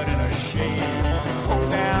haircut and a shave, hold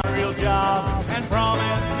down a real job and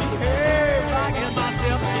promise to behave. If I get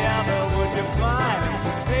myself together, would you finally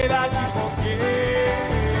say that you forgave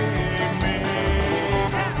me?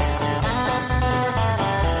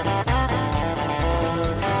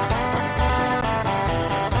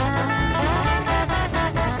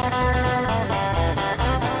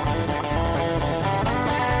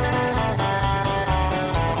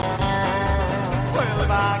 Well, if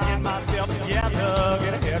I get myself together,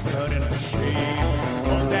 get a haircut and a shave,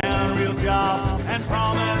 hold down a real job and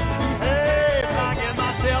promise to behave. If I get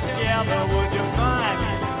myself together, would you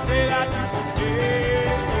finally say that you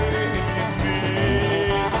forgave me?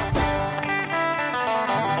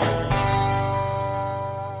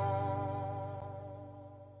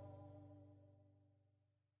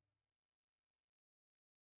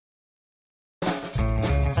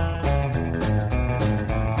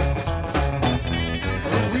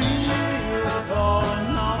 Wheels are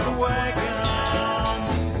falling off the wagon.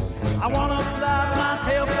 I wanna fly my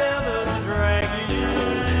tail feathers and drag you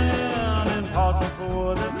in and pause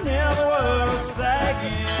before the never were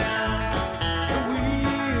sagging. The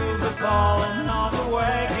wheels are falling off the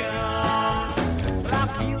wagon, but I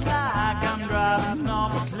feel like I'm driving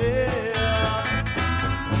off a cliff.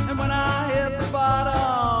 And when I hit the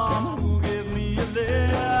bottom, who'll give me a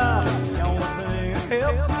lift? The only thing that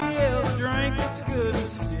helps me is a drink that's good and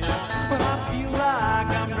stiff. But I feel like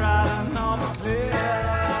I'm driving off a cliff.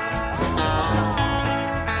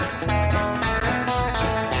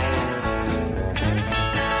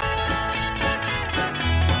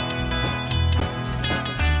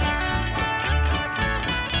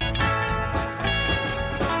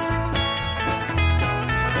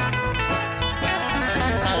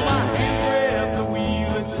 My hands grab the wheel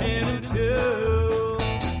at 10 and 2.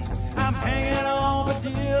 I'm hanging on the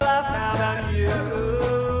deal I found out you.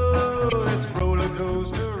 It's a roller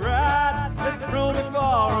coaster ride. Let's throw me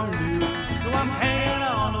for a loop. So I'm hanging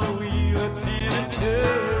on to the wheel at 10 and 2.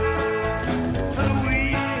 The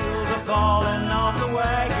wheels are falling off the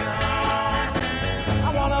wagon.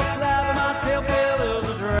 I wanna fly, but my tail feathers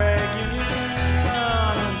are dragging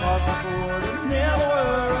and park before the never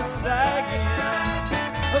were a sagging.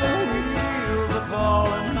 The wheels are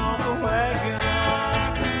falling off the wagon.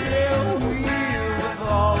 Yeah, the wheels are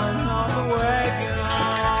falling off the wagon.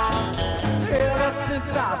 Ever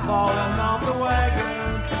since I've fallen off the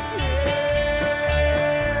wagon.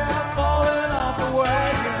 Yeah, I've fallen off the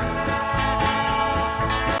wagon.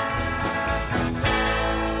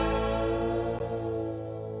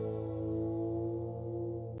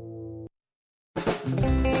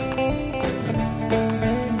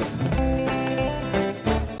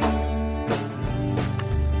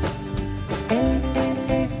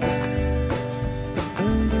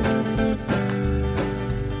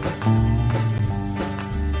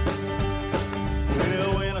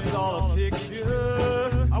 Well, when I saw the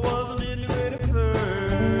picture, I wasn't into it at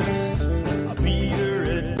first. A beater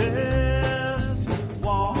at best,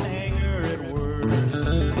 wall hanger at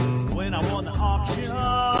worst. When I won the auction,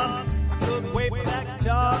 I couldn't wait for that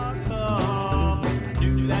guitar to come.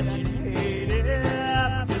 Knew that you'd hate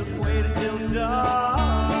it, just wait until it's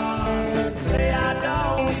done. Say I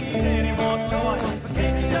don't need any more toys, but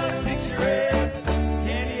can't you just picture it?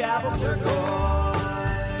 Candy apple turquoise.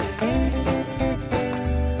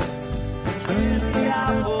 Candy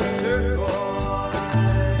apple turquoise.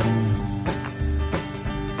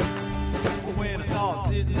 When I saw it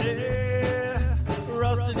sitting there,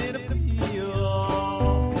 rusted in a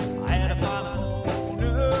field, I had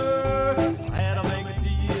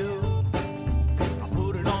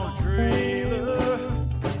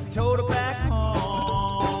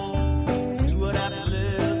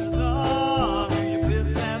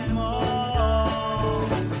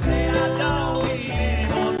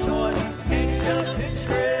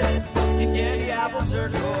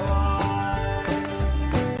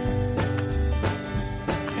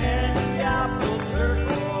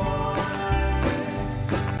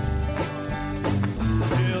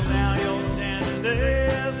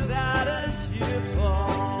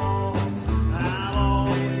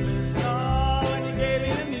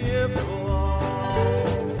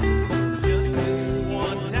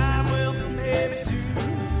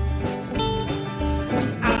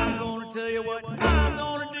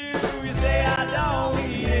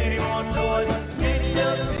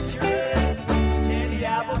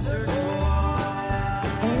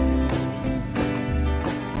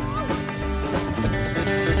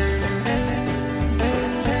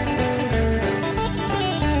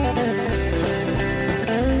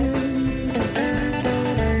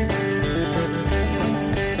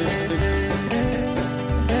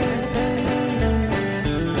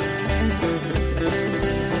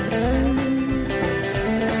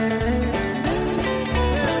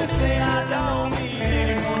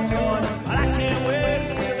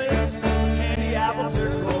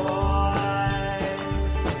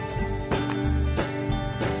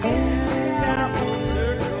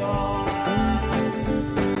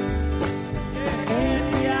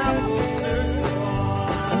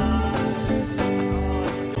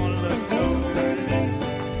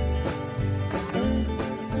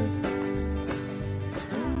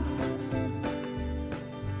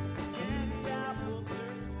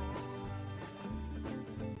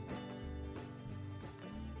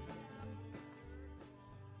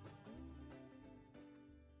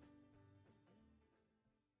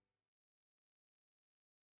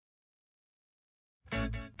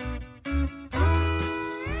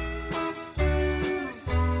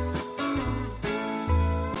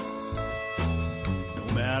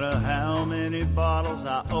many bottles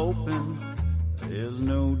I open, there's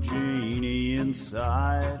no genie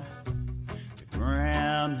inside.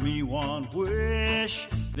 Grant me one wish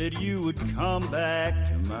that you would come back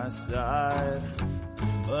to my side.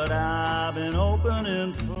 But I've been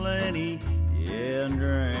opening plenty, yeah, and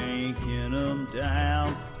drinking them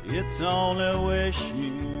down. It's only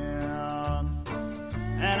wishing,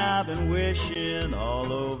 and I've been wishing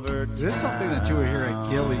all over town. This is something that you would hear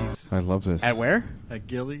at Gillies. I love this. At where? At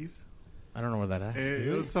Gillies. I don't know where that is.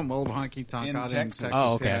 It was some old honky tonk In out Texas. in Texas.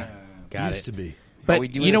 Oh, okay. Yeah. Got Used it. to be. But we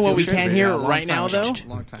doing you know a what we field can't trip? hear Yeah, long right now, time. though?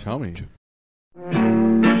 Long time. Tell me.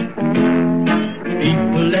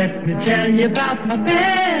 People, let me tell you about my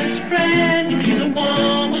best friend. He's a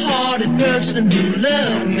warm-hearted person who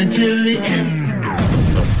loved me till the end.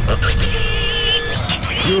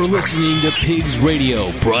 You're listening to Pigs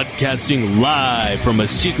Radio, broadcasting live from a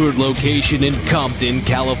secret location in Compton,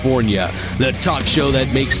 California. The talk show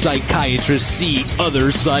that makes psychiatrists see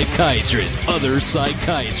other psychiatrists, other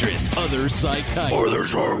psychiatrists, other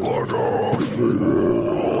psychiatrists.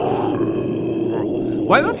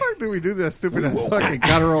 Why the fuck do we do that stupid ass fucking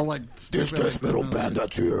guttural like stupid Death metal band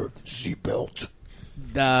that's here. Seatbelt.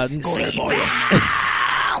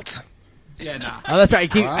 Yeah, nah. Oh, that's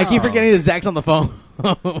right. I keep forgetting that Zach's on the phone.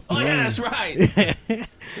 Oh yeah, that's right.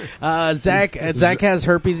 Zach has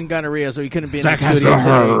herpes and gonorrhea, so he couldn't be in the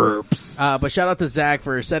studio today. But shout out to Zach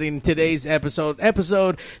for setting today's episode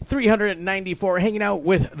 394, hanging out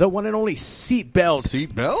with the one and only Seatbelt.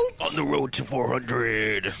 Seatbelt? On the road to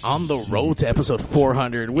 400. On the road to episode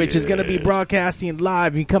 400, which is going to be broadcasting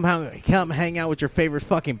live. You come hang out with your favorite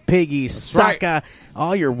fucking piggies, Saka,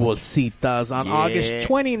 all your bolsitas on August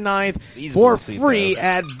 29th These for bolsitas. free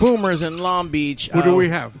at Boomers in Long Beach. Who do we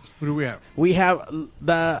have? We have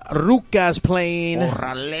the Rucas playing.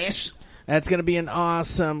 Orales. That's going to be an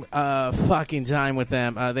awesome fucking time with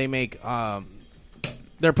them. They make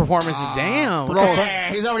their performances. Damn.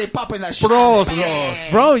 Yeah, he's already popping that shit. Bro,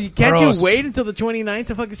 can't Bros. you wait until the 29th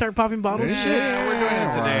to fucking start popping bottles and shit? Yeah, we're doing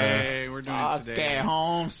it today. We're doing it today. Okay,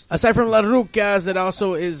 Holmes. Aside from La Rucas, that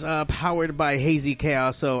also is powered by Hazy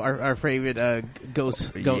Chaos, so our favorite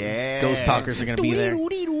ghost talkers are going to be there.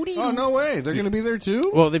 Oh, no way. They're going to be there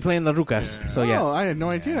too? Well, they play in La Rucas, so yeah. Oh, I had no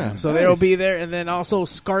idea. So they'll be there, and then also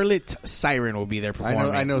Scarlet Siren will be there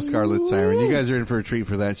performing. I know Scarlet Siren. You guys are in for a treat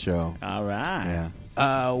for that show. All right.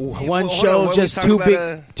 Yeah. One hold show on, what just we too talking big,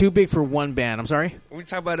 about, too big for one band. I'm sorry. We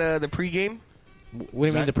talk about the pregame, What do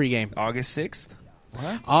you mean the pregame? August 6th.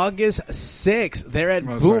 August 6th. They're at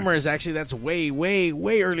Boomers. Actually, that's way, way,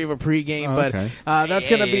 way early of a pregame, okay. but that's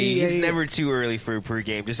going to be It's never too early for a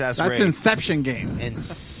pregame. Just ask That's Ray. Inception game.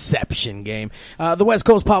 Inception game. The West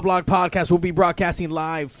Coast Pop Lock Podcast will be broadcasting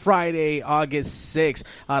live Friday, August 6th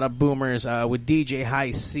out of Boomers with DJ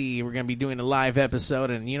High C. We're going to be doing a live episode,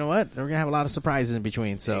 and you know what? We're going to have a lot of surprises in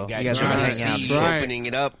between, so you guys are going to hang out. Right. Opening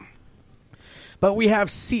it up. But we have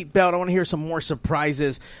Seatbelt. I want to hear some more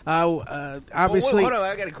surprises. Obviously, Hold on,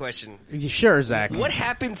 I got a question. Sure, Zach. What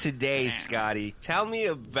happened today, Scotty? Tell me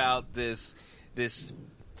about this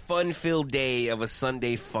fun-filled day of a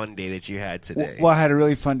Sunday fun day that you had today. Well, I had a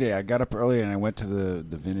really fun day. I got up early and I went to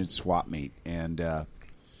the vintage swap meet, and I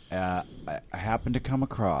happened to come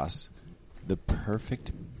across the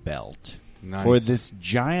perfect belt for this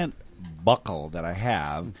giant buckle that I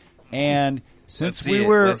have. And since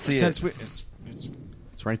it's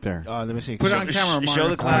right there. Let me see. Put it on camera, show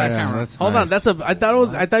the class. Hold on, I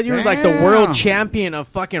thought you were like the world champion of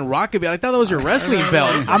fucking rockabilly. I thought that was your wrestling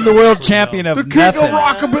belt. I'm the world champion of The king of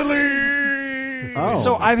nothing. rockabilly. Oh.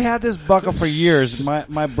 So I've had this buckle for years.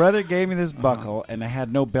 My brother gave me this buckle, and I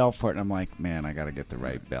had no belt for it. And I'm like, man, I got to get the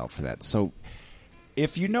right belt for that. So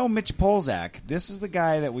if you know Mitch Polzak, this is the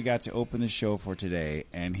guy that we got to open the show for today,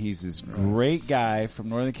 and he's this great guy from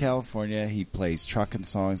Northern California. He plays trucking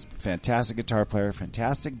songs, fantastic guitar player,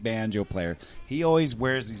 fantastic banjo player. He always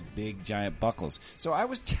wears these big, giant buckles. So I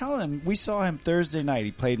was telling him, we saw him Thursday night.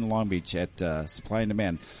 He played in Long Beach at Supply and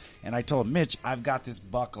Demand. And I told him, Mitch, I've got this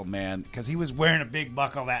buckle, man, because he was wearing a big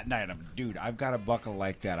buckle that night. I'm, dude, I've got a buckle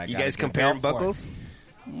like that. You guys comparing buckles?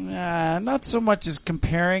 Not so much as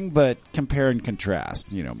comparing, but compare and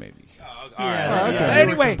contrast, maybe.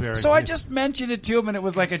 Anyway, so I just mentioned it to him, and it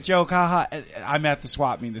was like a joke. Haha. I'm at the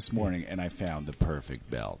swap meet this morning, and I found the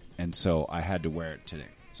perfect belt, and so I had to wear it today.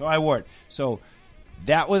 So I wore it. So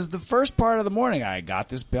that was the first part of the morning. I got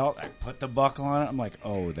this belt. I put the buckle on it. I'm like,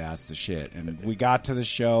 oh, that's the shit. And we got to the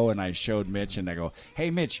show, and I showed Mitch, and I go,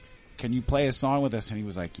 hey, Mitch, can you play a song with us? And he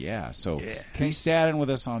was like, yeah. So he sat in with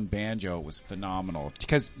us on banjo. It was phenomenal.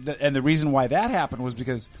 And the reason why that happened was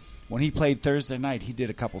because when he played Thursday night, he did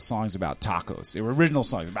a couple songs about tacos. They were original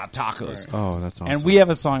songs about tacos. Oh, that's awesome. And we have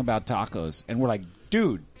a song about tacos. And we're like,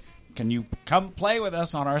 dude, can you come play with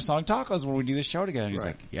us on our song Tacos when we do the show together? And he's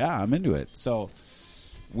like, yeah, I'm into it. So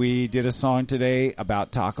we did a song today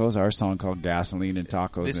about tacos, our song called Gasoline and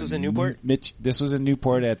Tacos. This was in Newport? This was in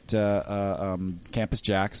Newport at Campus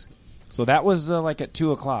Jacks. So that was like at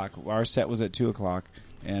 2 o'clock. Our set was at 2 o'clock.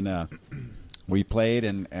 And we played,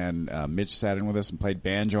 and Mitch sat in with us and played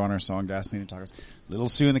banjo on our song Gasoline and Tacos. Little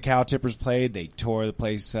Sue and the Cow Tippers played. They tore the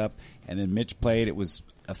place up. And then Mitch played. It was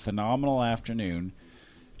a phenomenal afternoon.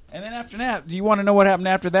 And then after that, do you want to know what happened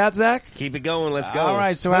after that, Zach? Keep it going. Let's go. All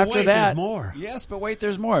right. So But after wait, that, there's more. Yes, but wait,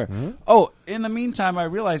 there's more. Oh, in the meantime, I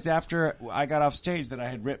realized after I got off stage that I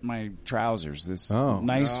had ripped my trousers. This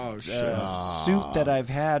nice suit that I've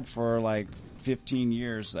had for like 15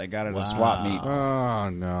 years. I got at a swap meet. Oh,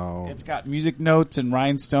 no. It's got music notes and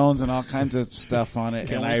rhinestones and all kinds of stuff on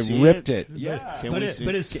it, and we I see ripped it? it. Yeah. But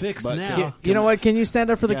it's fixed now. You know what? Can you stand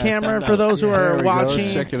up for the Yeah, camera stand for up. those who There are we go. watching?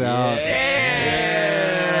 Check it out.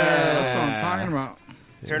 That's what I'm talking about.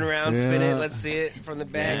 Turn around, spin it. Let's see it from the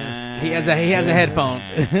back. He has a headphone.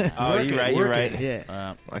 Oh, you're right. You're right.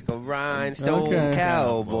 Yeah. Like a rhinestone Okay.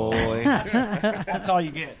 cowboy. That's all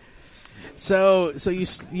you get. So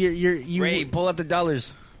you Ray, pull out the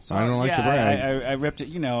dollars. So, I don't like to brag. I ripped it.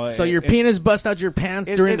 You know. So your it's- penis bust out your pants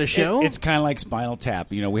during the show? It's kind of like Spinal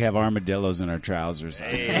Tap. You know, we have armadillos in our trousers.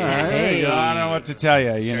 Hey. I don't know what to tell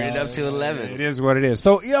you. You Turn it know, up to 11. it is what it is.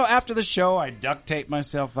 So, you know, after the show, I duct taped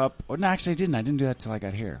myself up. Or no, actually, I didn't. I didn't do that till I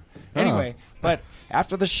got here. Anyway, but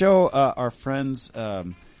after the show, our friends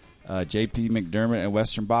J.P. McDermott and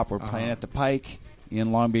Western Bop were playing at the Pike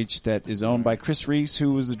in Long Beach that is owned by Chris Reese,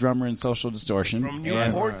 who was the drummer in Social Distortion. From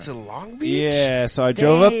Newport to Long Beach? Yeah, so I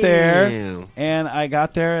drove up there, and I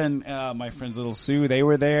got there, and my friends Little Sue, they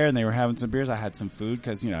were there, and they were having some beers. I had some food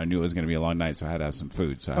because, you know, I knew it was going to be a long night, so I had to have some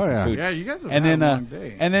food. So I had some food. Yeah, you guys have and had then, a long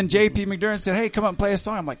day. And then J.P. McDermott said, hey, come up and play a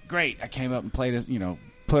song. I'm like, great. I came up and played his, you know,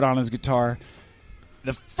 put on his guitar.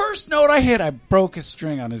 The first note I hit, I broke a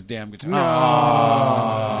string on his damn guitar.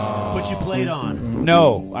 But you played on.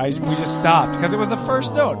 No, we just stopped because it was the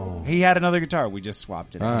first note. He had another guitar. We just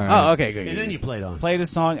swapped it. Oh, okay, good. And then you played on. Played a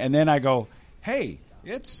song, and then I go, hey,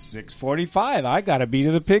 it's 6:45. I got to be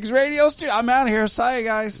to the Pigs Radio Studio. I'm out of here. Sorry,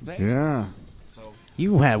 guys. Yeah.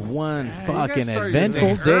 You had one fucking started eventful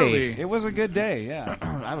your day early. day. It was a good day, yeah. I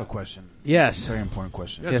have a question. Yes. Very important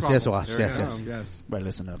question. Yes, Wash. Yes. Yes. Everybody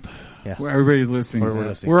listen up. Well, everybody's listening. We're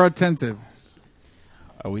listening. We're attentive.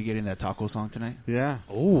 Are we getting that taco song tonight? Yeah.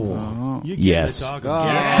 Ooh. You Yes. Get the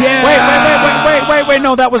taco. Wait.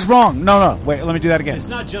 No, that was wrong. No. Wait, let me do that again. It's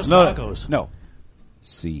not just No, tacos. No.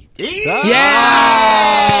 C. Tacos.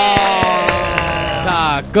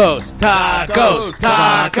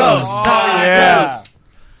 Yeah.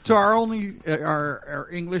 To our our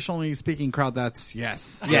English only speaking crowd, that's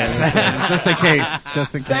yes. Yes. Just in case.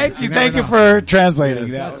 Just in case. Thank you for translating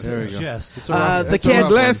that. There we go. Yes. The cat,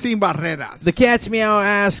 Blessing Barreras. the Cat's Meow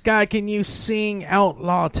asks, Scott, can you sing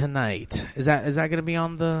Outlaw tonight? Is that going to be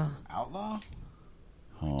on the? Outlaw?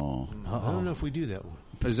 Oh. I don't know if we do that one.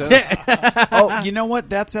 Is that Oh, you know what?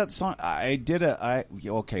 That's that song. When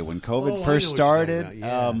COVID first started,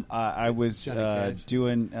 I was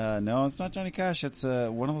doing, no, it's not Johnny Cash. It's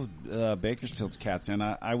one of those Bakersfield's cats. And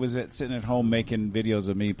I was sitting at home making videos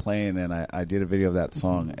of me playing, and I did a video of that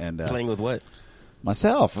song. And Playing with what?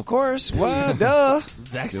 myself, of course. What? Duh.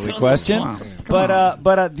 Silly question.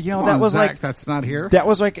 But you know, that was Zach, like, that's not here. that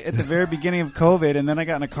was like at the very beginning of COVID, and then I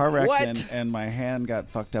got in a car wreck, What? and my hand got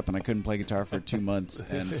fucked up, and I couldn't play guitar for 2 months,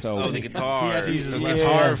 and so Oh, the guitar. He had to use his The left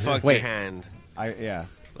guitar hand. fucked Wait. your hand.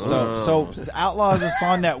 So Outlaw is a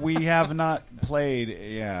song that we have not played.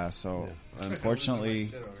 Yeah, so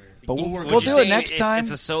unfortunately, but we'll Would do you it say next time.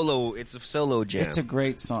 It's a solo jam. It's a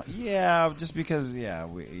great song. Yeah, just because. Yeah,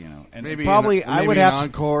 and maybe probably an, I maybe would an have to.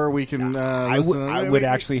 encore? We can. I would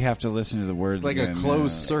actually have to listen to the words like again, a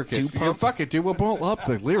closed circuit. Yeah, fuck it, dude. We'll pull up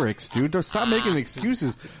the lyrics, dude. Don't stop making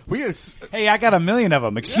excuses. Hey, I got a million of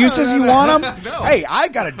them. Excuses, you want them? No. Hey, I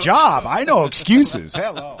got a job. I know excuses.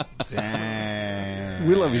 Hello. Dang.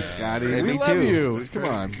 We love you, Scotty. We love you. Come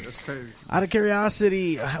on. Out of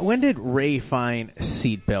curiosity, when did Ray find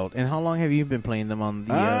Seatbelt, and how long have you been playing them on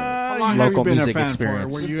the How long have you local been a music fan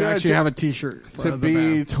experience? For? Where you To- actually to- have a T-shirt for To the be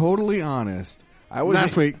band. totally honest, I was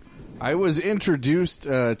Last week. I was introduced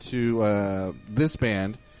to this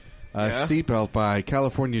band, Seatbelt by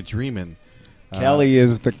California Dreamin'. Kelly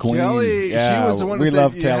is the queen. Kelly, Yeah, she was the one we who said,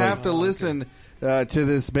 love you Kelly. have to listen to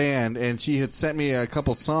this band, and she had sent me a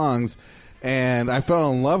couple songs, and I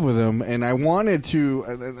fell in love with them, and I wanted to,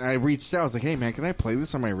 and I reached out, I was like, hey man, can I play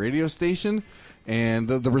this on my radio station? and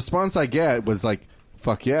the response I get was like,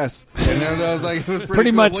 fuck yes. And then I was like, it was Pretty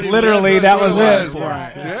cool. much literally that was it.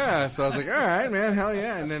 Yeah. So I was like, all right, man, hell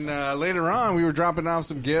yeah. And then later on, we were dropping off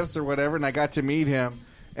some gifts or whatever, and I got to meet him.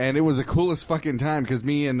 And it was the coolest fucking time because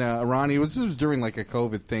me and Ronnie, this was during like a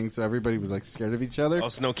COVID thing, so everybody was like scared of each other.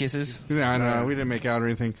 Also, no kisses? No, we didn't make out or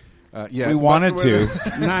anything. Yeah, We wanted to.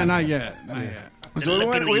 Not yet. So we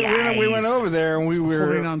went over there and we were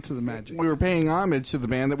Holding on to the magic. We were paying homage to the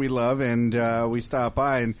band that we love, and we stopped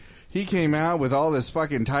by, and he came out with all this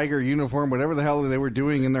fucking tiger uniform, whatever the hell they were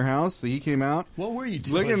doing in their house. He came out. What were you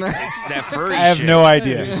doing? Look at That furry I have shit. no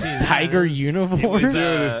idea. Tiger uniform.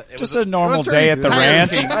 Just a normal day at the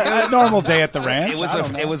ranch. A normal day at the ranch.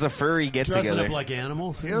 It was a furry get Dressing together. up like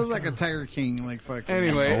animals? It was like a Tiger King, like fucking.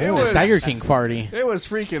 Anyway, it Oh, was Tiger King party. It was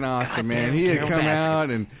freaking awesome, man. He had come out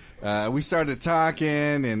and we started talking,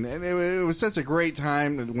 and it was such a great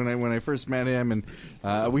time when I first met him,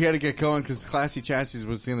 and we had to get going because Classy Chassis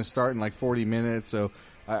was going to start in like 40 minutes. So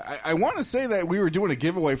I want to say that we were doing a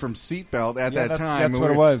giveaway from Seatbelt at that time. That's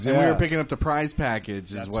what it was. And yeah. we were picking up the prize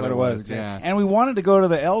package. That's what it was. exactly. Yeah. And we wanted to go to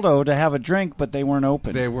the Eldo to have a drink, but they weren't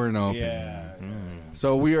open. They weren't open. Yeah.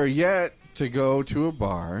 So we are yet to go to a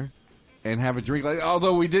bar and have a drink.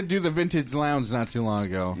 Although we did do the Vintage Lounge not too long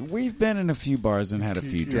ago. We've been in a few bars and had a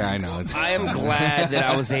few drinks. Yeah, I know. I am glad that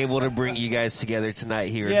I was able to bring you guys together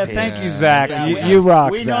tonight here. Yeah, at Pigs. thank you, Zach. You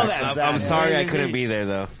rock, We Zach. know that, Zach. I'm sorry I couldn't be there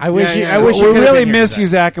though. I wish you. yeah. I wish We you could've really been here, miss Zach. you,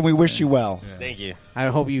 Zach, and we wish you well. Thank you. I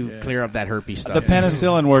hope you clear up that herpes stuff. The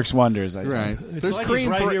penicillin works wonders. I tell Right. you. There's like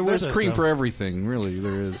cream, he's right here with there's us, cream though. for everything. Really,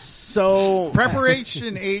 there is. So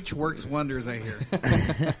Preparation H works wonders, I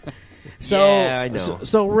hear. Yeah, I know.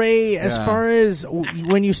 So Ray, as Yeah. far as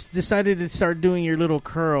when you decided to start doing your little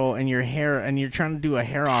curl and your hair, and you're trying to do a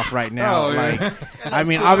hair off right now, Oh, yeah. like, I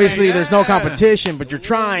mean, obviously there's no competition, but you're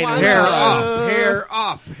trying. Hair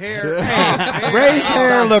off. Ray's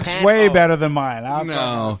hair looks way better than mine.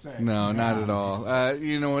 No, not at all.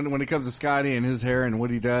 You know, when it comes to Scotty and his hair and what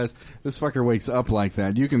he does, this fucker wakes up like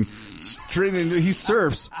that. You can train him. He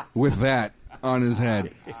surfs with that on his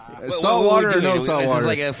head. Salt water or no salt Is water? this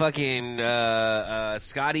like a fucking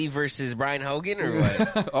Scotty versus Brian Hogan or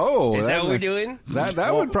what? Oh, Is that what we're doing? That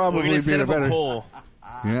would We're probably gonna be set the up a better. poll.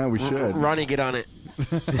 Yeah, we should. Ronnie, get on it.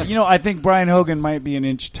 You know, I think Brian Hogan might be an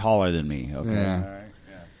inch taller than me. Okay. Yeah.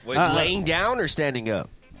 Wait, laying down or standing up?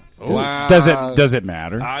 Wow. Does it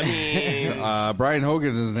matter? I mean, Brian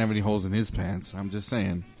Hogan doesn't have any holes in his pants. I'm just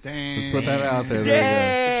saying. Dang. Let's put that out there.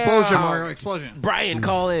 damn. Explosion, Mario. Explosion. Brian,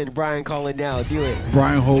 call in. Brian, call in now. Do it.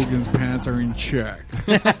 Brian Hogan's pants are in check.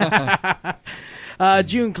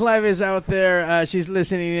 June Clive is out there. She's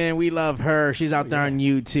listening in. We love her. She's out there on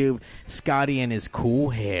YouTube. Scotty and his cool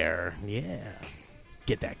hair. Yeah.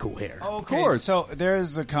 Get that cool hair. Okay, so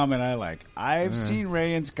there's a comment I like. I've seen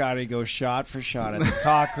Ray and Scotty go shot for shot at the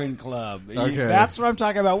Cochrane Club. Okay. That's what I'm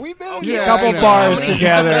talking about. We've been in Yeah, a couple I know. bars How many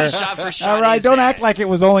together. shot for shot All right, is don't that? act like it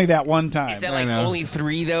was only that one time. Is that I like know. only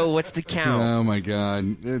 3 though? What's the count? Oh my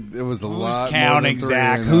god, it was a lot. Who's more counting, than 3,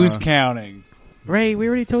 Zach? I know. Who's counting? Ray, we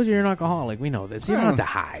already told you you're an alcoholic. We know this. You don't have to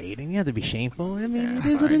hide, and you have to be shameful. I mean, it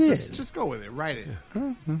is what it is. Just go with it. Write it.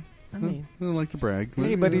 I mean, I don't like to brag.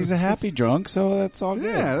 Hey, but he's a happy drunk, so that's all good.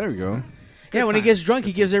 Yeah, there we go. yeah, when he gets drunk,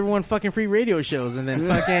 he gives everyone fucking free radio shows, and then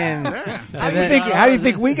fucking. How do you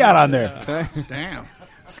think we got on there? Damn.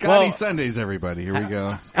 Scotty Well- Sundays, everybody. Here we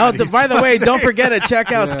go. Oh, by the way, don't forget to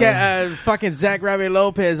check out fucking Zach Ravi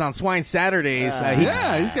Lopez on Swine Saturdays.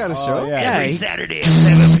 Yeah, he's got a show. yeah. Yeah, Every he- Saturday at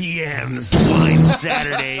 7 p.m. Swine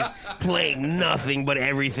Saturdays, playing nothing but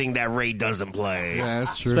everything that Ray doesn't play. Yeah,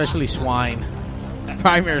 that's true. especially swine,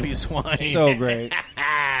 primarily swine. So great.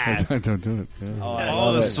 Don't do it. Yeah. Oh, I All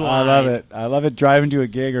love the it. swine. I love it. I love it. Driving to a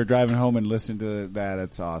gig or driving home and listening to that.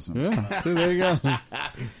 It's awesome. Yeah, so there you go.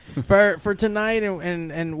 For tonight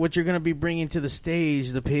and what you're going to be bringing to the stage,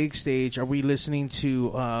 the pig stage. Are we listening to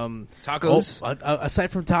Tacos?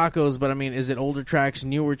 aside from tacos? But I mean, is it older tracks,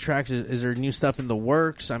 newer tracks? Is there new stuff in the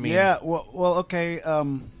works? I mean, Yeah, well, okay.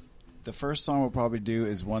 The first song we'll probably do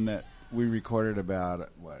is one that we recorded about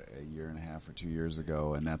a year and a half or 2 years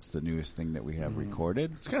ago, and that's the newest thing that we have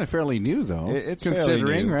recorded. It's kind of fairly new, though. It's considering,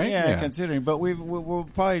 fairly new. right? Yeah, considering. But we'll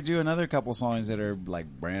probably do another couple songs that are like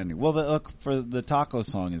brand new. Well, for the taco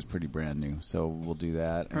song is pretty brand new, so we'll do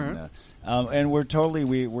that. And we're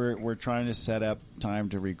totally we're trying to set up time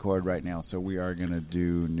to record right now, so we are going to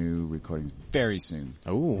do new recordings very soon.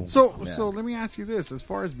 Oh, So let me ask you this: as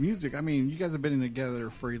far as music, I mean, you guys have been together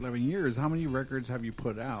for 11 years. How many records have you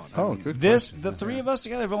put out? I Oh, mean, The three of us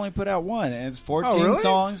together have only put out one, and it's 14 really?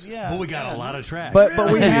 songs. Yeah, Well, we got a lot of tracks.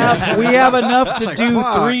 but we have enough to do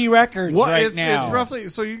 3 records right now. It's roughly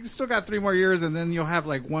so you still got 3 more years, and then you'll have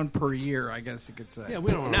like one per year, I guess you could say. Yeah,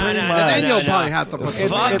 we don't know. Pretty And much. then you'll probably have to put.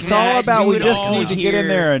 It's all about we just need to get in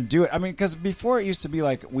there and do it. I mean, because before it used to be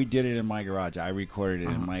like we did it in my garage. I recorded it,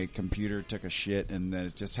 and my computer took a shit, and then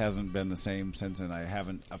it just hasn't been the same since. And I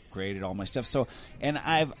haven't upgraded all my stuff. So, and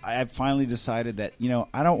I've finally decided that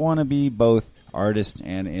I don't want to be both artist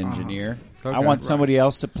and engineer. Okay. I want somebody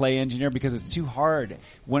else to play engineer because it's too hard.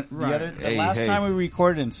 When the last time we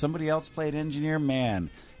recorded and somebody else played engineer, man.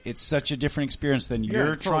 It's such a different experience than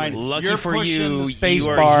you're trying. Lucky you're for pushing you, the space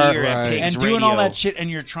you are bar here at Pigs and doing all Radio. that shit, and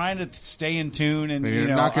you're trying to stay in tune, and You're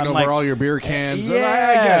knocking knocking I'm over like, all your beer cans.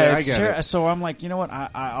 Yeah, I get it. So I'm like, you know what?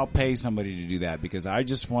 I'll pay somebody to do that because I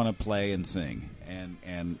just want to play and sing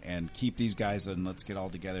and keep these guys, and let's get all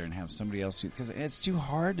together and have somebody else do, because it's too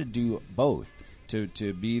hard to do both.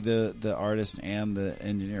 To be the artist and the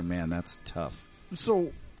engineer, man, that's tough.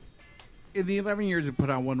 So, in the 11 years you put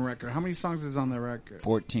out one record, how many songs is on the record?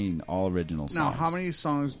 14, all original songs. Now, how many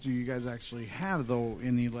songs do you guys actually have, though,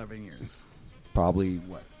 in the 11 years? Probably,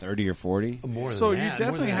 30 or 40? More than So that, you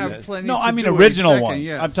definitely more than have that. plenty No, to I mean do in original second, ones.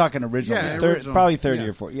 yes. I'm talking original. Yeah, ones. original. Probably 30 Yeah.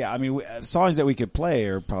 or 40. Yeah, I mean, songs that we could play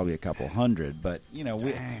are probably a couple hundred, but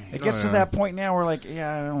it gets to that point now. We're like,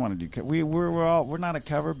 I don't want to do. We're not a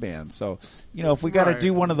cover band, so if we got to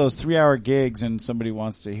do one of those 3-hour gigs and somebody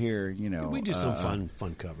wants to hear, We do some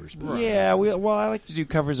fun covers. Yeah, I like to do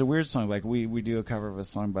covers of weird songs. Like we do a cover of a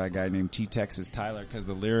song by a guy named T. Texas Tyler because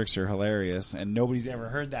the lyrics are hilarious and nobody's ever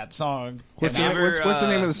heard that song. What's the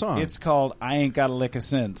name of the song? It's called "I Ain't Got a Lick of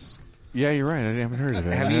Sense." Yeah, you're right. I haven't heard of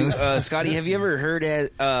it. Have you, Scotty? Have you ever heard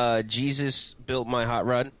Jesus Built My Hot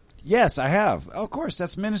Rod? Yes, I have. Oh, of course,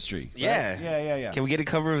 that's Ministry. Right? Yeah, yeah. Can we get a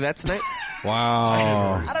cover of that tonight?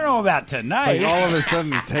 Wow. I don't know about tonight. Like all of a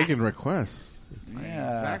sudden taking requests.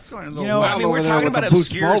 Yeah. Zach's going a little You know, wild I mean, over we're there talking with about the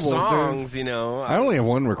Boost obscure Mobile, dude. songs, I only have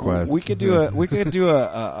one request. We could do a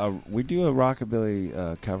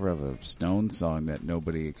rockabilly cover of a Stone song that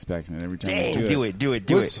nobody expects, and every time Dang, we do it.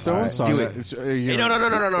 What Stone song? Do it. Hey, no.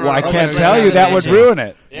 Well, I can't Okay, tell let's you have that the would magic. ruin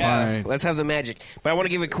it. Yeah, Fine. let's have the magic. But I want to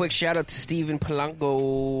give a quick shout out to Steven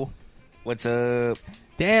Polanco. What's up?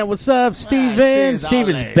 Damn, what's up, Steven?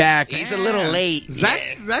 Steven's back. He's a little late.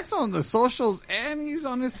 Zach's on the socials and he's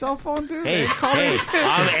on his cell phone, dude. Hey, They call hey, him-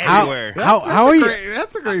 I'm everywhere. How are you?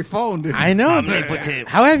 That's a great phone, dude. I know. Omnipotent.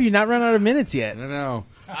 How have you not run out of minutes yet? I know.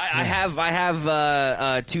 I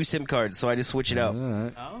have 2 SIM cards, so I just switch it out.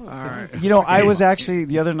 All right. I was actually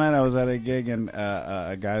the other night. I was at a gig, and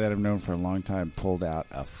a guy that I've known for a long time pulled out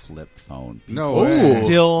a flip phone. No People way.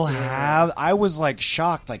 still have. I was like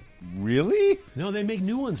shocked. Like, really? No, they make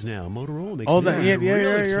new ones now. Motorola makes Oh, new yeah, ones. yeah, Real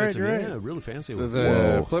you're right, expensive. you're right. Yeah, really fancy The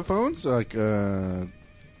ones. flip phones, like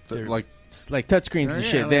It's like touchscreens and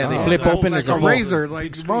shit. Yeah, They flip open. like It's a full- razor,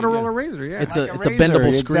 like screen, Motorola yeah. Razor. Yeah, It's Like a razor,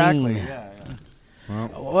 bendable screen. exactly. Yeah.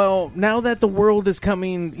 Well, now that the world is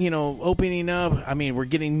coming, opening up, I mean, we're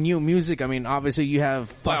getting new music. I mean, obviously you have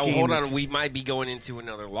Well, fucking... hold on. We might be going into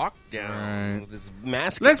another lockdown. Right. This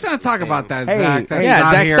mask. Let's not talk about that, Hey, Zach. That's yeah,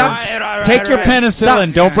 not Zach, here. stop. Take your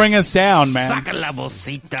penicillin. Don't bring us down, man. Saca la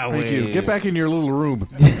bolsita, Thank güey. you. Get back in your little room.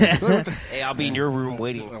 Hey, I'll be in your room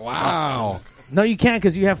waiting. Wow. No, you can't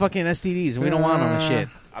because you have fucking STDs and we don't want them and shit.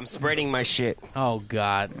 I'm spreading my shit. Oh,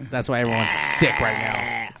 God. That's why everyone's sick right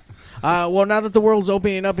now. Well, now that the world's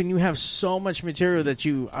opening up and you have so much material that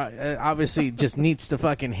you obviously just needs to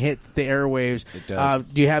fucking hit the airwaves. It does.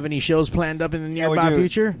 Do you have any shows planned up in the Yeah, we nearby do.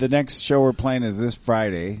 future? The next show we're playing is this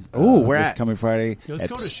Friday. Ooh, where this at? coming Friday Let's at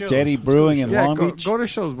go to shows. Steady Let's go to Brewing in shows. Yeah, Long go, Beach. go to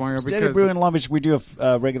shows, Mario. Steady because Brewing in Long Beach. We do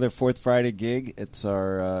a regular Fourth Friday gig. It's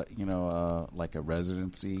our like a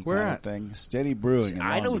residency Where kind at? of thing. Steady Brewing in Long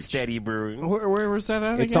I know Beach. Steady Brewing. Where was that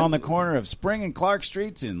at It's again? on the corner of Spring and Clark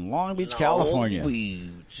Streets in Long Beach, California. Beach.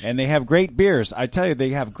 And they have great beers. I tell you,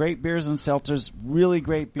 they have great beers and seltzers. Really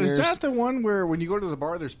great beers. Is that the one where when you go to the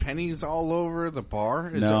bar, there's pennies all over the bar?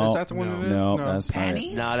 Is No, that the one it is? no, that's not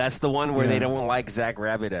it. No, that's the one where they don't like Zach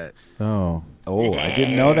Rabbit at. Oh. Oh, I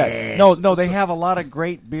didn't know that. No, they have a lot of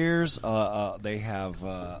great beers. They have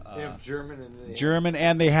German,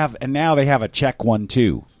 and now they have a Czech one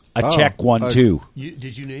too. A Czech one too.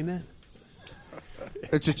 Did you name that?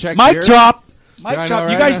 It's a Czech Mic beer? drop. Mic I know, drop.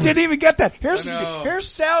 You right? guys didn't even get that. Here's know.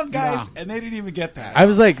 sound, guys, and they didn't even get that. I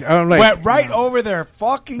was like, Went right over their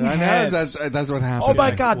fucking I know, heads. that's what happened. Oh my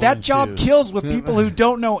God, that One, job two. kills with people who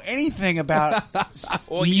don't know anything about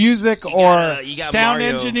Well, music you or got sound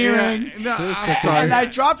Mario. engineering. No, I'm And sorry. I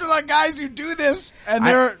dropped it on guys who do this, and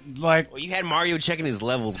they're like, Well, you had Mario checking his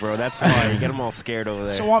levels, bro. That's why you get him all scared over there.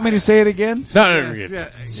 "So want me to say it again?" no. Yeah.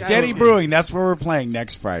 Steady Brewing. That's where we're playing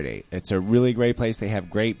next Friday. It's a really great place. They have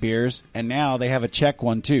great beers, and now they have a Czech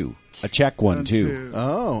one too. A Czech one too.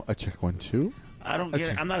 Oh, a check 1 2. I don't get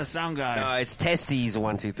it. I'm not a sound guy. No, it's testes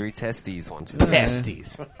 1 2 3. Testes 1 2 3.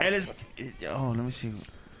 Testes. And let me see.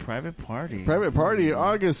 Private party. Private party,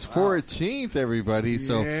 August 14th, everybody.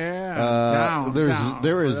 So Yeah,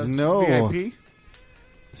 there is That's no VIP.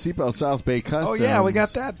 Seatbelt South Bay Customs. Oh yeah, we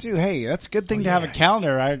got that too. Hey, that's a good thing to have a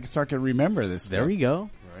calendar. I so I can remember this. There stuff. we go.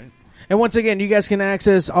 And once again, you guys can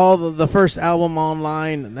access all the first album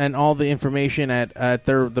online and all the information at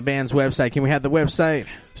the band's website. Can we have the website?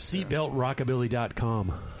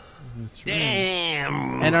 Seatbeltrockabilly.com.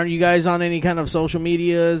 Damn. And are you guys on any kind of social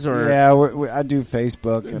medias or? Yeah, I do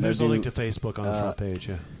Facebook. And There's I a do, link to Facebook on the front page.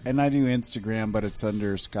 Yeah. and I do Instagram, but it's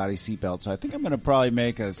under Scotty Seatbelt. So I think I'm going to probably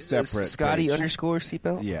make a separate Scotty page. underscore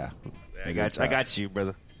seatbelt? Yeah, I got you,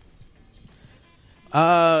 brother.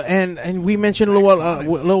 And we mentioned a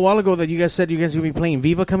little while ago that you guys said you guys are going to be playing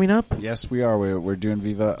Viva coming up. Yes, we are. We're doing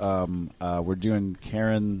Viva. We're doing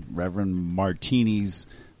Karen Reverend Martini's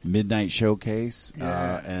Midnight Showcase.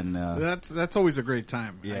 And That's always a great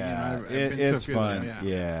time. yeah, I've been to a it's few of fun. them,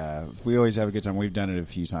 Yeah, we always have a good time. We've done it a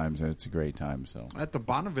few times, and it's a great time. So At the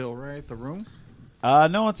Bonneville, right? The room?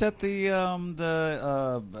 no, it's at the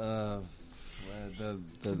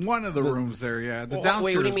One of the rooms there, yeah. The Well, downstairs,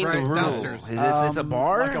 wait, what do you mean right? the room? Downstairs. Is it's a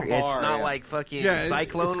bar? like a bar, It's not yeah. like fucking Yeah, it's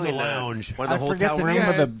Cyclone. the in lounge. One of the I forget hotel the name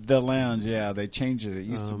rooms. of the lounge. Yeah, they changed it. It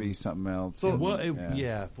used to be something else. So, And, what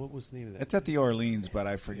was the name of that? It's at the Orleans, but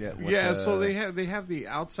I forget. What Yeah, the, so they have the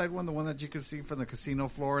outside one, the one that you can see from the casino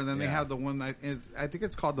floor, and then they have the one that I think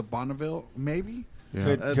it's called the Bonneville, maybe.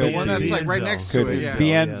 Could The one that's like right next to could it, be yeah.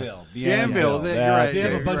 Bienville. Bienville, you're That's right. They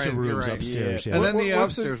have yeah, a bunch you're of right, rooms you're right. upstairs. And Yeah. then the What's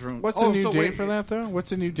upstairs room. What's Oh, the new so date wait. for that, though? What's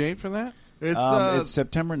the new date for that? It's It's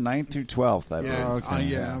September 9th through 12th, I believe.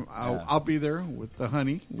 yeah. I'll be there with the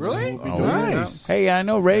honey. Really? We'll be doing it, yeah. Hey, I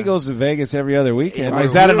know Ray goes to Vegas every other weekend. I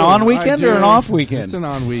Is that an do. on I weekend or do. an off weekend? It's an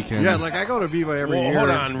on weekend. Yeah, like I go to Viva every Well, year.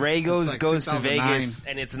 hold on. Ray Since, goes to 2009. Vegas,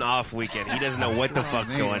 and it's an off weekend. He doesn't know what the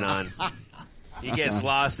fuck's going on. He gets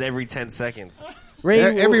lost every 10 seconds. Ray,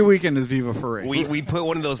 Every weekend is Viva for Ray. We put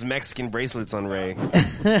one of those Mexican bracelets on Ray.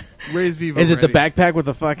 Ray's Viva. is it the ready. backpack with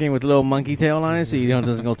the fucking with little monkey tail on it, so it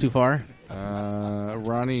doesn't go too far?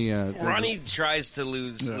 Ronnie. Ronnie tries to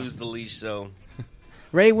lose the leash, so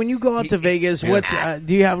Ray, when you go out to Vegas, what's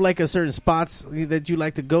do you have like a certain spots that you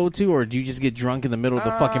like to go to, or do you just get drunk in the middle of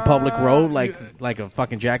the fucking public road like a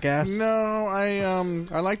fucking jackass? No,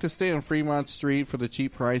 I like to stay on Fremont Street for the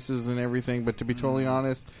cheap prices and everything. But to be totally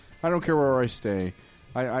honest, I don't care where I stay.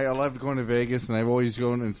 I love going to Vegas, and I've always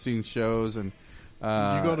gone and seen shows. And You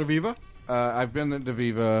go to Viva? I've been to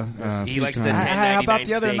Viva. He likes the times. How about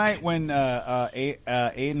the other steak. night when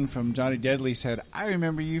Aiden from Johnny Deadly said, "I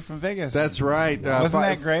remember you from Vegas"? That's right. Wasn't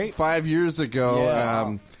that great? 5 years ago,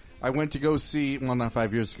 Yeah. I went to go see. Well, not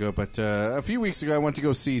 5 years ago, but a few weeks ago, I went to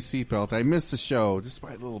go see Seatbelt. I missed the show just by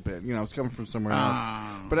a little bit. You know, I was coming from somewhere else,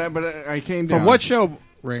 but I came down. From what show,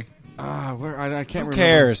 Ray? Where I can't remember.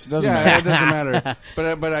 cares? It doesn't yeah, matter. It doesn't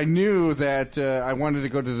matter. But I knew that I wanted to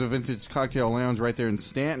go to the Vintage Cocktail Lounge right there in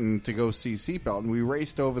Stanton to go see Seatbelt, and we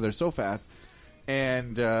raced over there so fast.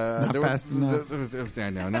 And Not fast enough. I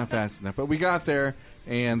know, not fast enough. But we got there,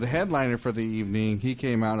 and the headliner for the evening, he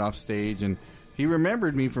came out off stage, and he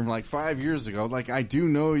remembered me from like 5 years ago. Like, I do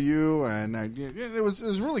know you, and it was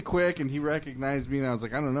really quick, and he recognized me, and I was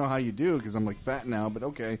like, I don't know how you do, because I'm like fat now, but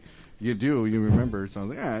okay, you do, you remember. So I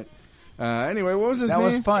was like, all right. Anyway, what was his name? That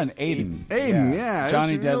was fun. Aiden. Yeah. It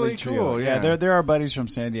Johnny was Deadly really Trio. cool, yeah. they're our buddies from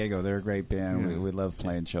San Diego. They're a great band. Yeah. We love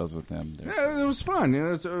playing shows with them. Yeah, it was fun. You know,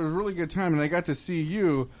 it was a really good time, and I got to see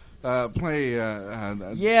you play. Yeah,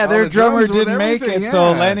 all their the drummer drums with didn't make everything, it,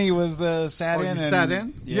 so yeah. Lenny was the sat Oh, in. you and, sat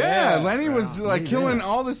in? Yeah, Lenny was like he killing did.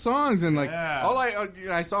 all the songs, and like Yeah. all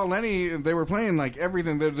I saw Lenny. They were playing like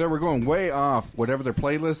everything. They were going way off whatever their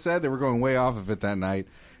playlist said. They were going way off of it that night,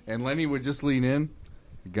 and Lenny would just lean in.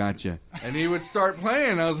 Gotcha. And he would start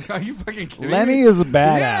playing. I was like, are you fucking kidding Lenny me? is a Yeah,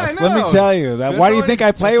 badass. I Let me know. tell you that. That's Why do you all think he-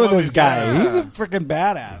 I play that's with all this he guy? does. He's a freaking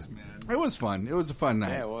badass, man. It was fun. It was a fun night.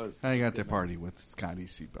 Yeah, it was. I got to party with Scotty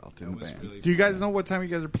Seatbelt in the band. Do you guys know what time you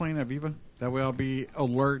guys are playing at Viva? That way I'll be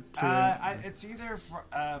alert to it. It's either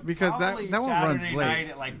Because that probably one runs Saturday late. night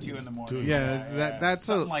at like 2 in the morning. Yeah, that's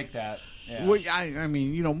something a- like that. Yeah. Well, I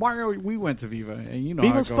mean, Mario, we went to Viva, and how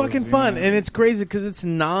Viva's it goes, fucking you fun, know. and it's crazy because it's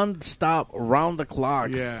non-stop, round the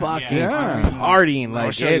clock, Yeah. fucking Yeah. partying. Like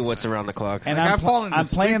I'll show you it's- what's around the clock. And Like, I'm, I've fallen I'm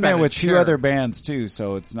asleep playing at there a with two chair. other bands too,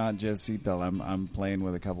 so it's not just Seatbelt. I'm playing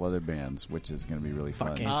with a couple other bands, which is going to be really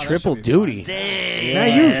fun. fucking that triple should be duty. Yeah.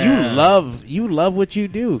 Man, you love what you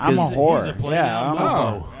do. 'cause I'm a whore. Yeah, I'm a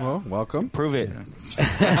Oh, well, welcome. Prove it.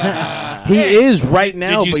 He is right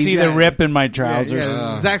now. Did you but see he's the at- rip in my Yeah, trousers?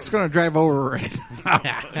 Zach's going to drive over right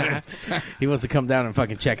now. He wants to come down and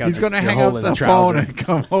fucking check out. He's going to hang hole up in the trouser. phone and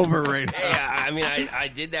come over right now. Yeah, I mean, I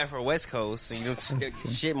did that for West Coast.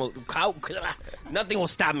 Shit, nothing will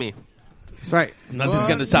stop me. That's right. Nothing's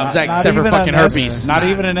going to stop Zach Not except for even fucking an herpes. Not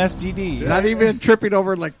even an STD. Not even tripping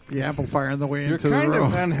over like the amplifier on the way You're into the kind room.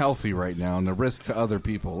 of unhealthy right now, and the risk to other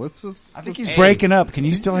people. I think he's breaking up. Can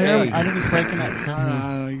you still hear him? Hey. I think he's breaking up.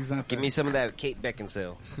 No, he's not Give there. me some of that Kate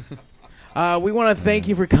Beckinsale. We want to thank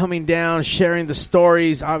you for coming down, sharing the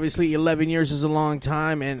stories. Obviously, 11 years is a long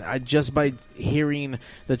time, and just by hearing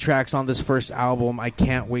the tracks on this first album, I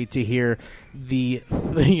can't wait to hear the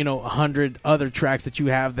 100 other tracks that you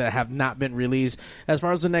have that have not been released. As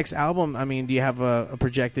far as the next album, I mean, do you have a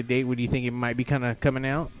projected date? Would you think it might be kind of coming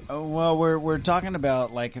out? Oh, well, we're talking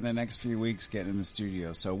about like in the next few weeks getting in the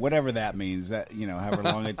studio. So whatever that means, that however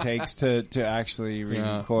long it takes to actually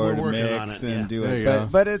record, We're working on mix, it, and yeah. do There it. you go.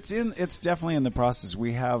 But it's definitely in the process.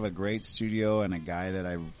 We have a great studio and a guy that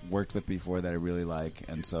I've worked with before that I really like,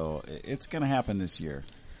 and so it's going to happen this year.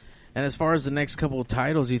 And as far as the next couple of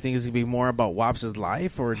titles, do you think it's going to be more about Wops'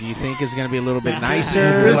 life, or do you think it's going to be a little bit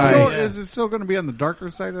nicer? Is it still going to be on the darker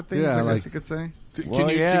side of things, Yeah, I guess like- you could say? Well,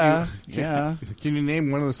 yeah. yeah. Can you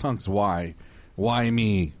name one of the songs? Why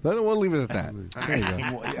me? We'll leave it at that. There you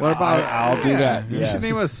go. What about... I'll do that. You Yes. should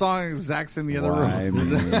name a song Zach's in the other Why room.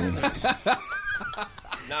 me?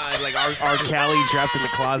 Nah, like R. Kelly trapped in the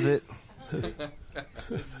closet.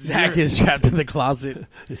 Zach is trapped in the closet.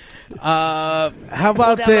 How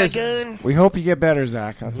about this? We hope you get better,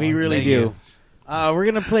 Zach. That's We all. really Thank do. you. We're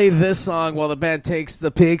going to play this song while the band takes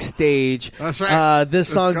the big stage. That's right. This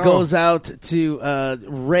Let's song go. goes out to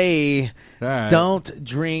Ray. All right. Don't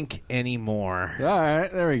drink anymore. All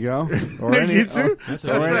right, there we go. Or You too? That's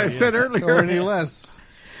what I said earlier. Or any less.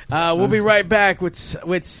 We'll be right back with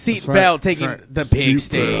Seatbelt right. taking That's right. the big Seatbelt.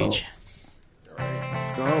 stage.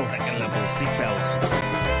 Let's go. Second level seatbelt.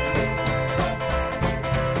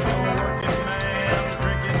 Working man,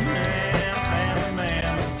 drinking man, family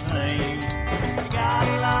man the same. He got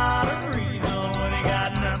a lot of reason when he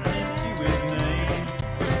got nothing to his name.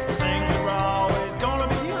 Things are always gonna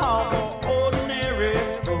be hard for ordinary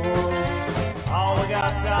folks. All we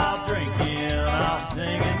got's out drinking, out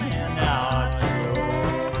singing, and out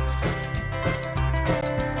jokes.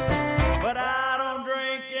 But I don't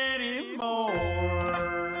drink anymore.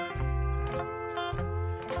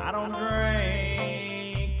 I don't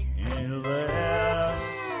drink any less.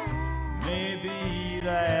 Maybe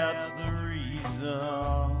that's the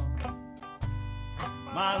reason.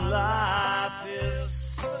 My life is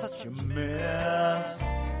such a mess.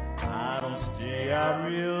 I don't stay out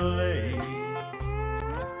real late.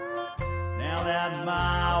 Now that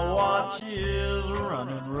my watch is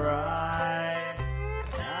running right,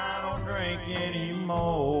 I don't drink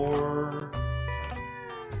anymore.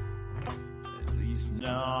 At least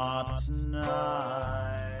not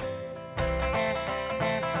tonight.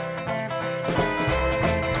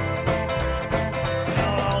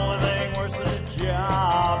 The only thing worse than a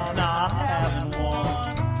job's not having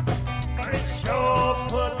one. But it sure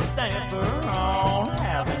puts a damper on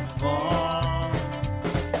having fun.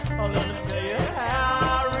 Oh, let me tell you how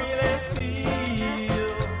I really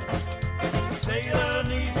feel. A sailor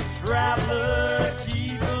needs a traveler,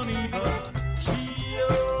 keep an even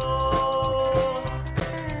keel.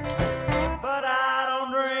 But I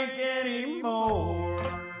don't drink anymore.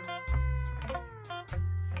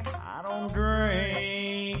 I don't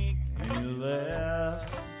drink any less.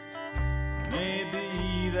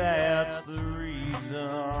 Maybe that's the reason.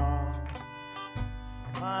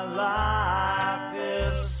 My life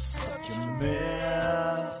is such a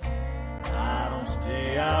mess. I don't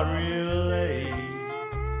stay out real late.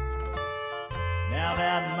 Now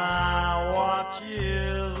that my watch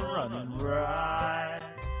is running right,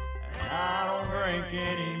 and I don't drink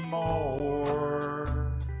anymore.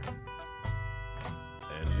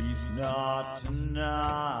 At least not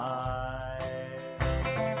tonight.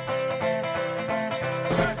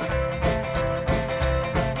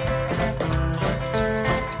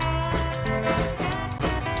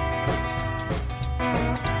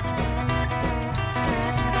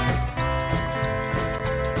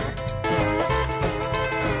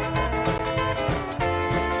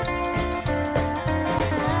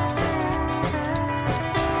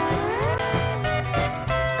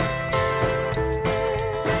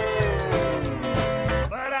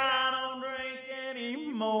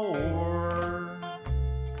 more.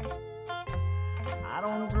 I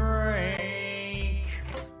don't drink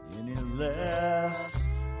any less.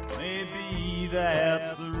 Maybe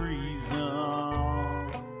that's the reason.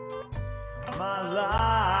 My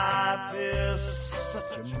life is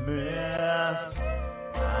such a mess.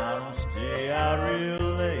 I don't stay out real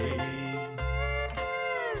late.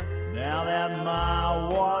 Now that my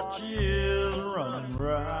watch is running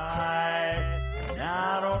right, and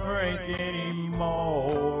I don't drink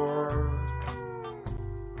anymore.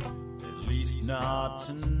 At least not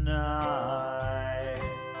tonight.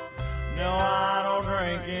 No, I don't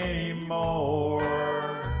drink anymore.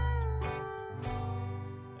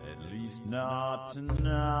 At least not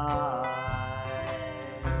tonight.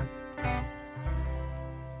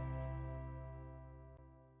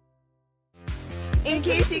 In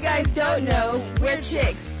case you guys don't know, we're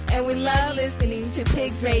chicks, and we love listening to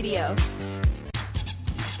Pigs Radio.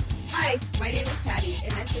 Hi, my name is Patty,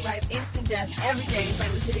 and I survive instant death every day by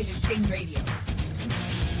listening to Pigs Radio.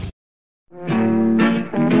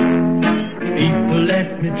 People,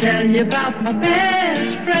 let me tell you about my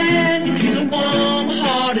best friend. He's a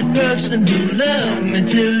warm-hearted person who loved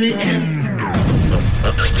me till the end.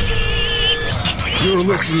 You're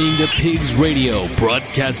listening to Pigs Radio,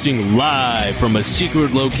 broadcasting live from a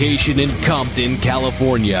secret location in Compton,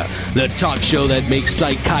 California. The talk show that makes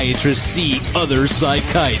psychiatrists see other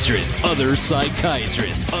psychiatrists, other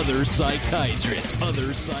psychiatrists, other psychiatrists,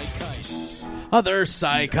 other psychiatrists. Other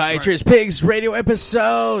Psychiatrist Pigs Radio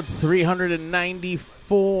episode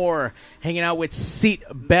 394. Hanging out with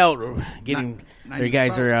Seatbelt. Getting, you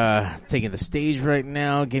guys are taking the stage right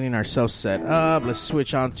now, getting ourselves set up. Let's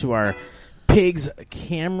switch on to our Pigs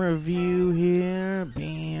camera view here.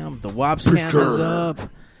 Bam. The WAPS camera's up.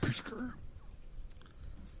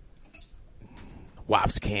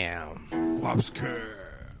 WAPS cam. WAPS cam.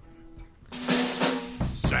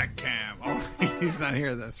 Zach cam. Oh, he's not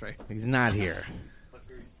here. That's right. He's not here.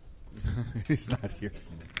 He's not here.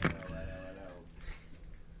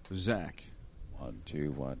 Zach. 1,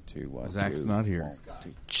 2, 1, 2, 1. Zach's not here. 1,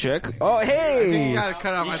 2. Check. Oh, hey! I think you got to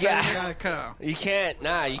cut off. I think you got to cut off. You can't.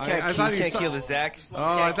 Nah, you can't. You can't kill the Zach.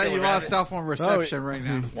 Oh, I thought you lost cell phone reception right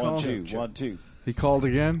now. 1, 2, 1, 2. He called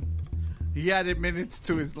again? He added minutes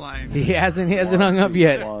to his line. He hasn't hung up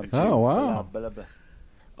yet. 1, 2. Oh, wow.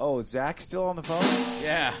 Oh, Zach's still on the phone?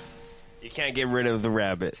 Yeah. You can't get rid of the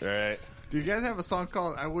rabbit, all right? Do you guys have a song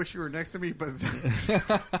called "I Wish You Were Next to Me"? But Oh yeah,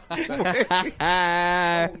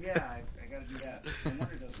 I got to do that. No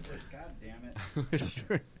wonder it doesn't work. God damn it! Wish you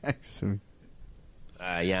were next to me.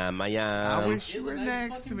 I am. I wish you were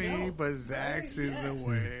next to me, but Zach's in the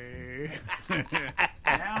way.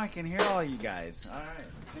 Now I can hear all you guys. All right.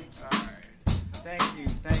 Thank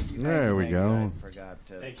you. There we go. I forgot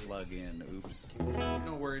to plug in. Oops.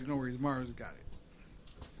 No worries. Mario's got it.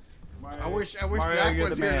 Mario, I wish Mario, Zach you're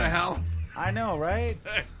was the here to man. help. I know, right?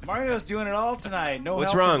 Mario's doing it all tonight. No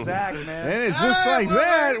What's help wrong? from Zach, man. And it's just like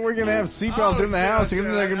that. We're going to have seatbelts in the house. They're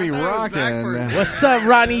going to be rocking. What's up,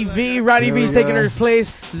 Ronnie V? Ronnie V's taking her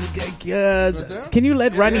place. Can you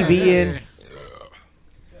let Ronnie V in?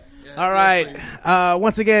 All right.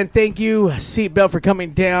 Once again, thank you, Seatbelt, for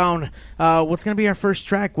coming down. What's going to be our first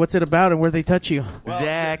track? What's it about, and where they touch you? Well,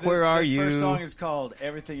 Zach, where are you? This first song is called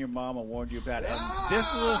 "Everything Your Mama Warned You About," and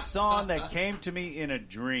this is a song that came to me in a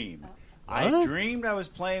dream. I dreamed I was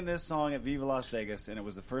playing this song at Viva Las Vegas, and it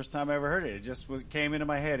was the first time I ever heard it. It just came into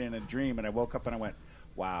my head in a dream, and I woke up and I went,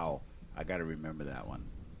 "Wow, I got to remember that one."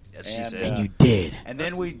 Yes, she said. And you did. And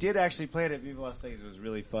then we did actually play it at Viva Las Vegas. It was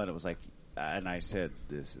really fun. It was like, and I said,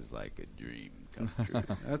 "This is like a dream come true."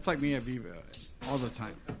 That's like me at Viva all the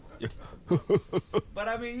time. But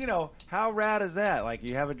I mean, how rad is that? Like,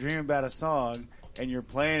 you have a dream about a song, and you're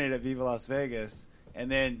playing it at Viva Las Vegas, and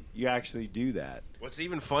then you actually do that. What's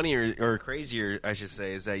even funnier or crazier, I should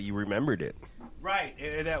say, is that you remembered it. Right.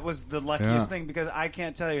 That was the luckiest thing, because I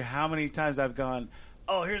can't tell you how many times I've gone,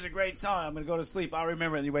 oh, here's a great song, I'm going to go to sleep, I'll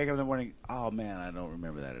remember it, and you wake up in the morning, oh man, I don't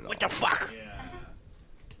remember that at all. What the fuck? Yeah.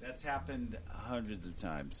 That's happened hundreds of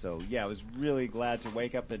times. So, yeah, I was really glad to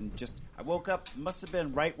wake up and I woke up, must have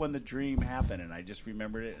been right when the dream happened, and I just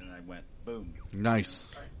remembered it, and I went, boom.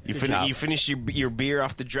 Nice. You finished your beer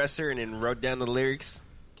off the dresser and then wrote down the lyrics?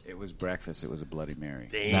 It was breakfast. It was a Bloody Mary.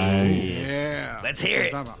 Dang. Nice. Yeah. Let's hear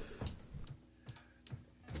it.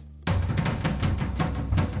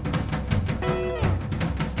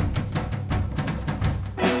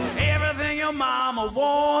 Everything your mama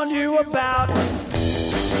warned you about.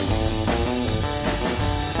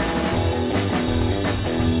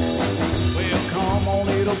 Well, come on,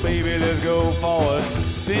 little baby, let's go for a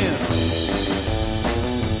spin.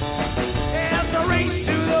 It's a race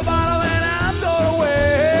to the bottom, and I'm gonna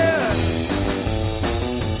win.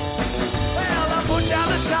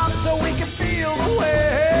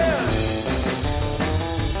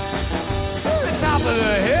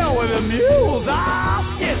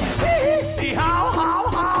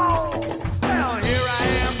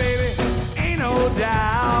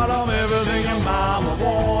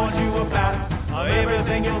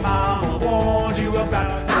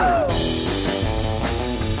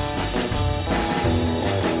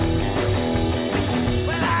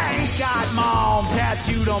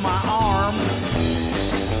 tattooed on my arm.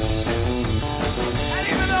 And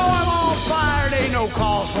even though I'm on fire, there ain't no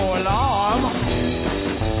cause for alarm.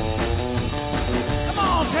 Come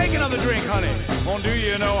on, take another drink, honey. Won't do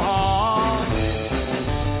you no harm.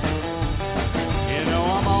 You know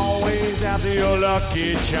I'm always after your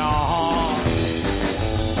lucky charm.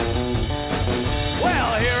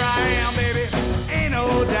 Well, here I am, baby. Ain't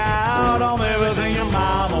no doubt. I'm everything your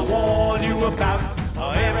mama warned you about.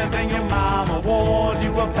 I'm everything your mama warned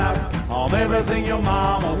you about. I'm everything your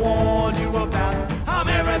mama warned you about. I'm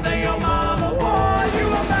everything your mama warned you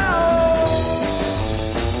about.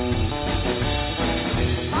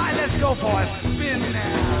 All right, let's go for a spin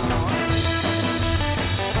now.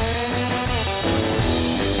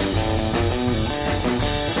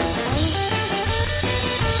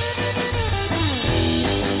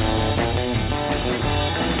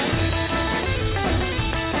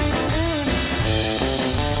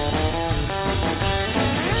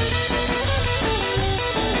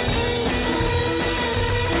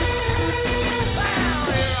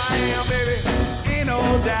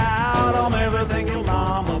 Doubt I'm everything your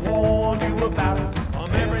mama warned you about.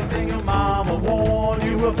 I'm everything your mama warned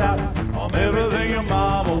you about. I'm everything your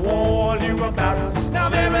mama warned you about.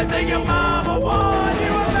 I'm everything your mama warned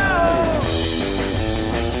you about.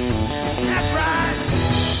 That's right.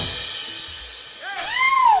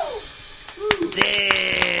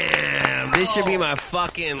 Damn, this should be my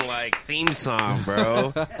fucking theme song,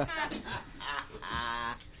 bro.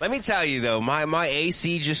 Let me tell you though, my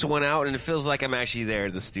AC just went out and it feels like I'm actually there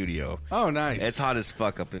at the studio. Oh, nice. It's hot as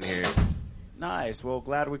fuck up in here. Nice. Well,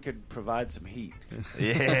 glad we could provide some heat.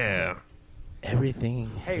 Yeah. Everything.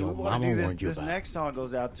 Hey, we want to do this. This next song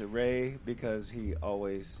goes out to Ray because he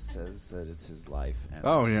always says that it's his life. And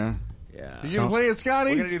Oh, yeah. yeah. You gonna play it, Scotty?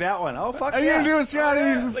 We're gonna do that one. Oh, fuck Are you yeah. gonna do it,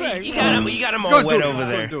 Scotty? You got him all wet over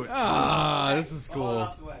there. Ah, this is cool.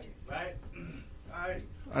 Off the wagon, right? All right.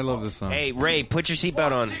 I love this song. Hey, Ray, put your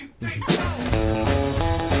seatbelt on.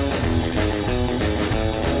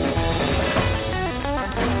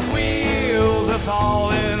 Wheels are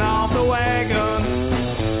falling off the wagon.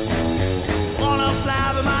 Wanna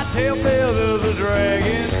fly, but my tail feathers are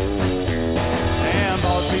dragging. And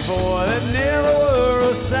bought before that never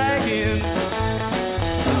were sagging.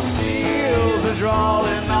 Wheels are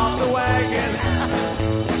drawing off the wagon.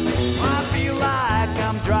 I feel like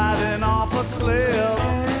I'm driving off a cliff.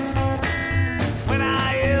 When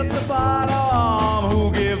I hit the bottom,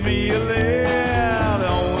 who give me a lift? The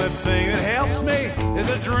only thing that helps me is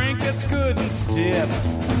a drink that's good and stiff.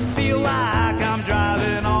 Feel like I'm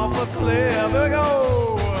driving off a cliff. Here we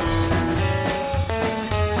go.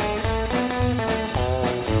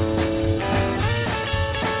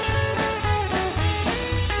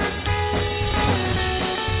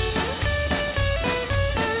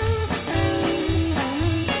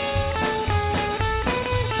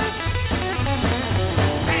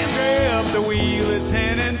 The wheel at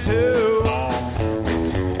 10 and 2.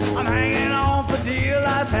 I'm hanging on for dear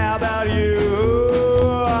life. How about you?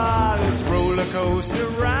 This roller coaster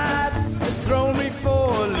ride has thrown me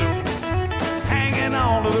for a loop. Hanging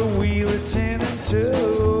on to the wheel at 10 and 2.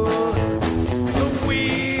 The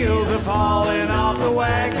wheels are falling off the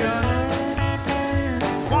wagon.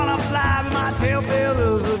 Wanna fly, but my tail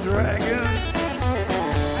feathers are dragging.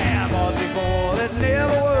 And bought before that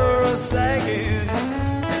never were a sagging.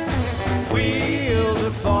 Wheels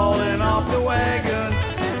are falling off the wagon.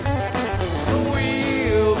 The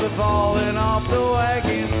wheels are falling off the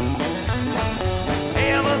wagon.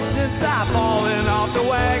 Ever since I've fallen off the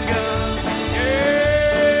wagon.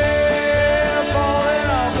 Yeah, falling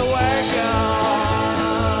off the wagon.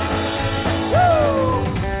 Woo!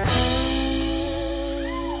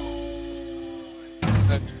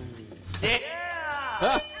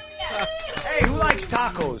 Yeah. Hey, who likes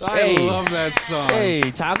tacos? I love that song. Hey,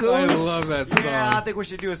 tacos? I love that song. Yeah, I think we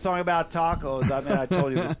should do a song about tacos. I mean, I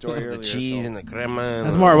told you the story earlier. The cheese and the crema.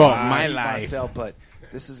 That's more about my life. Myself, but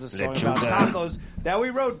this is a song about tacos that we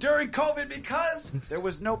wrote during COVID because there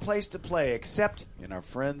was no place to play except in our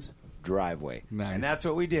friend's driveway. Nice. And that's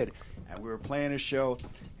what we did. And we were playing a show,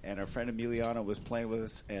 and our friend Emiliano was playing with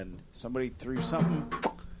us, and somebody threw something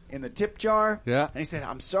in the tip jar. Yeah. And he said,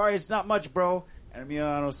 "I'm sorry, it's not much, bro." And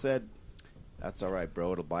Emiliano said, "That's all right,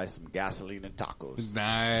 bro. It'll buy some gasoline and tacos."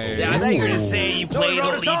 Nice. Yeah, I thought you were going to say you played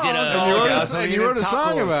wrote a he song. did And you wrote a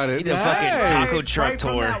song about it. He did a fucking taco Right truck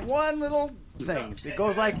from tour. that one little thing. It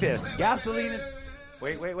goes like this: gasoline. And...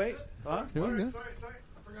 Wait. Huh?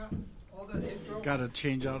 Got to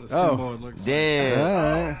change out a Oh. symbol. It looks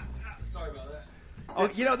Damn. Oh,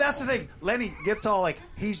 you know, that's the thing. Lenny gets all like,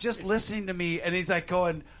 he's just listening to me, and he's like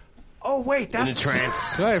going, oh wait, that's in a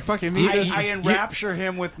trance. I fucking need this. I enrapture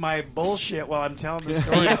him with my bullshit while I'm telling the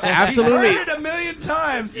story. Yeah, absolutely. He's heard it a million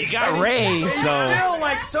times. You got And Ray, He's so- still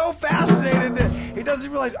like so fascinated that he doesn't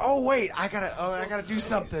realize. Oh wait, I gotta do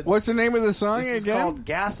something. What's the name of the song This is again? called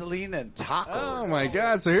Gasoline and Tacos. Oh my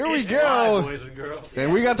God! So here we It's go, live, boys and girls.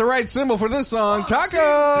 and we got the right symbol for this song: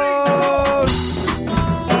 tacos.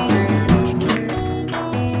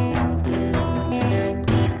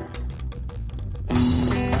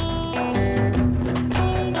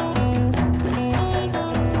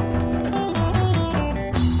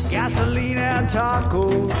 Gasoline and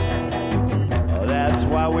tacos, oh, that's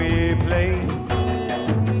why we play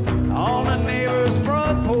on the neighbor's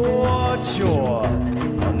front porch or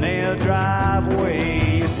on their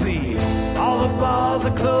driveway. You see, all the bars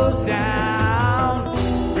are closed down,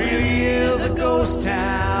 really is a ghost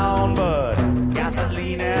town, but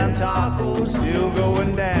gasoline and tacos still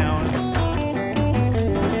going down.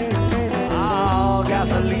 Oh,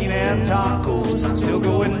 gasoline and tacos still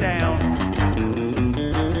going down.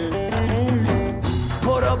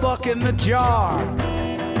 Put a buck in the jar.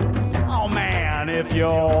 Oh man, if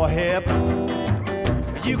you're hip,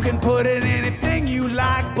 you can put in anything you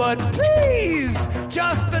like, but please,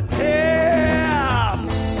 just the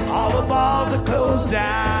tip. All the bars are closed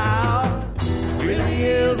down. Really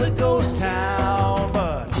is a ghost town,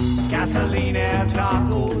 but gasoline and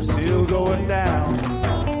tacos still going down.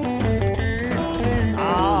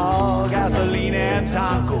 Oh, gasoline and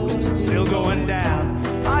tacos still going down.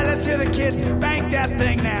 All right, let's hear the kids spank that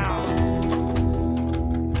thing now.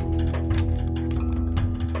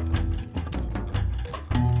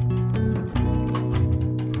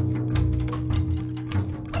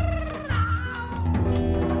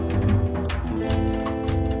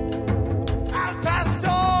 Al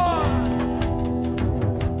pastor,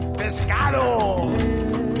 pescado.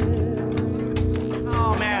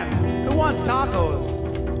 Oh man, who wants tacos?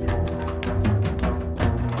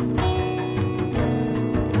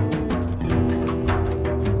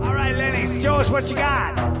 All right, Lenny, show us what you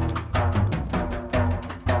got.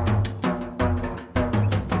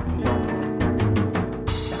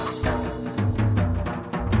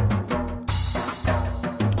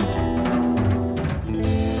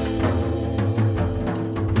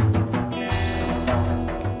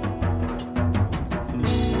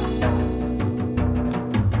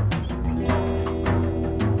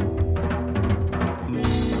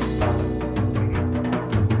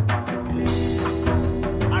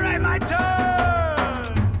 All right, my turn.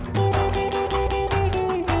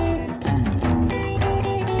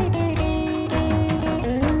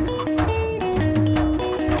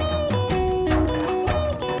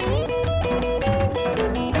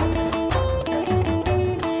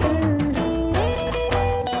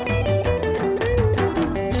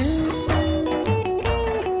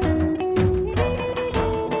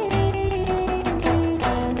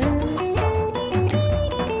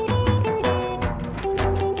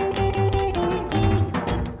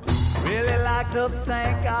 Really like to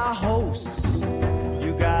thank our hosts.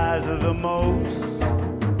 You guys are the most.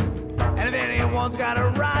 And if anyone's got a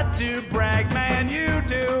right to brag, man, you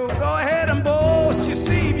do. Go ahead and boast, you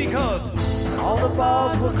see, because all the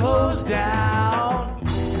bars were closed down.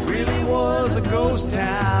 Really was a ghost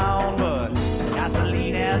town, but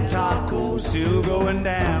gasoline and tacos still going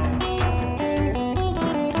down.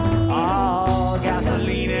 Oh,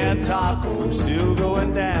 gasoline and tacos still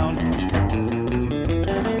going down.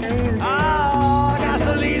 Oh,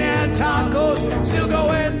 gasoline and tacos still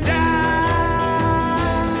going down.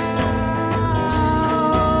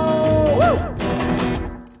 Woo!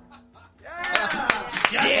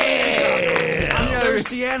 Yeah! I'm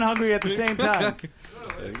thirsty and hungry at the same time.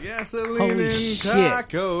 Gasoline Holy and shit.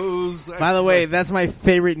 tacos. By the way, that's my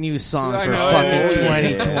favorite new song I for know. fucking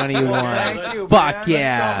Yeah. 2021. Thank you, Fuck man.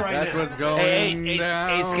 yeah. That's what's going Hey,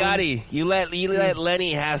 down. Scotty, you let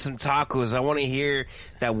Lenny have some tacos. I want to hear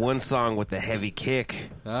that one song with the heavy kick.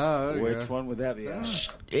 Oh, there you Which go. one would that be?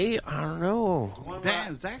 Hey, I don't know.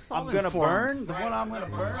 Damn, Zach's all I'm gonna informed. burn? The one I'm gonna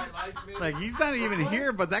burn? Like, he's not even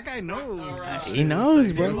here, but that guy knows. He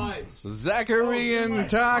knows, bro. Zachary and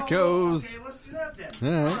tacos. Okay, let's do that then.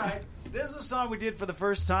 All right. All right. This is a song we did for the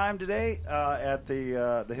first time today at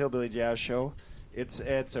the Hillbilly Jazz Show. It's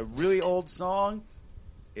a really old song.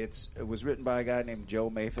 It was written by a guy named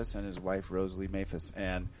Joe Maphis and his wife Rosalie Maphis,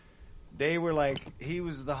 and they were like, he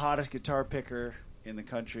was the hottest guitar picker in the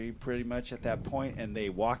country pretty much at that point, and they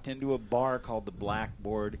walked into a bar called the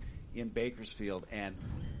Blackboard in Bakersfield, and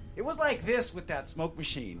it was like this with that smoke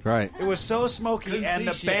machine. Right. It was so smoky, Couldn't and see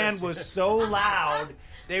the shit. band was so loud.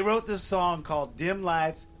 They wrote this song called "Dim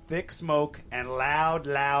Lights, thick smoke, and loud,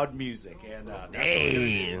 loud music. And that's what we're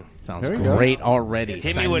Hey. doing. Sounds There we go. great already. Hit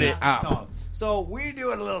me Sign with me it. up. Song. So we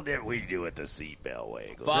do it a little different. We do it the seatbelt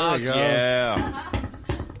way. Go. Fuck we go. yeah.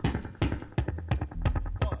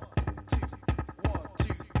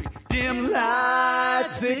 Dim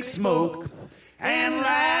lights, thick smoke, and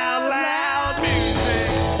loud, loud music.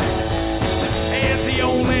 It's the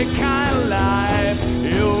only kind of life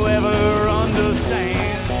you'll ever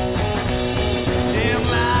understand. Dim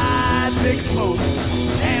lights, thick smoke,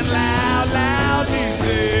 and loud, loud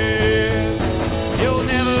music. You'll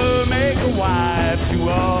never make a wife to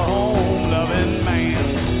a home-loving man.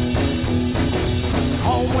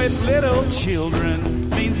 Home with little children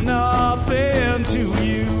means nothing to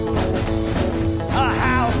you. A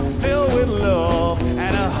house filled with love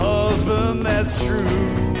and a husband that's true.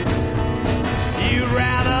 You'd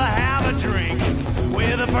rather have a drink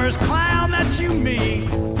with the first clown that you meet.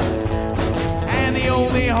 And the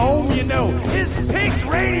only home you know is Pigs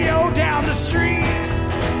Radio down the street.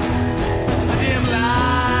 Dim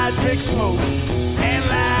lights, thick smoke, and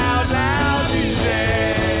loud, loud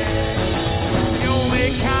music. The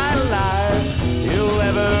only kind of life you'll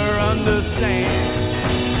ever understand.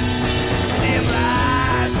 Dim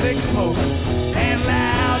lights, thick smoke, and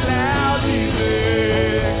loud, loud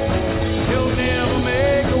music. You'll never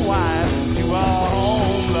make a wife to a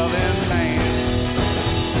home-loving man.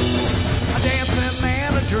 A dancing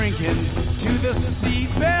and a drinking to the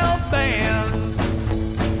seatbelt band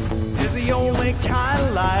is the only kind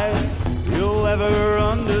of life you'll ever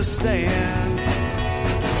understand.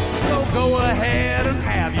 So go ahead and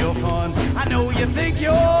have your fun. I know you think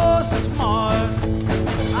you're smart.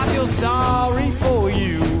 I feel sorry for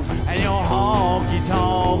you and your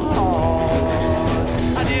honky-tonk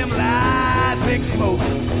heart. A dim light, thick smoke,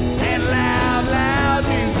 and loud, loud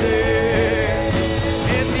music.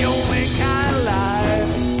 It's the only kind of life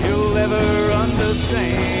you'll ever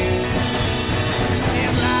understand.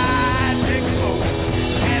 Dim light, thick smoke,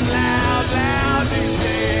 and loud, loud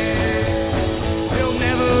music. You'll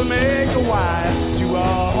never make a wife to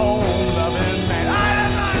a home-loving man.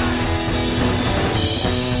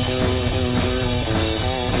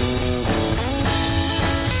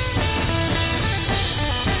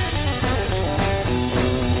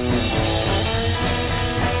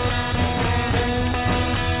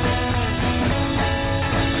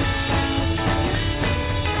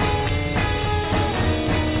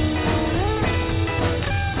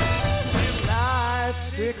 Lights,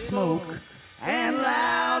 thick smoke, and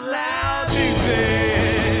loud, loud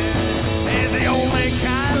music is the only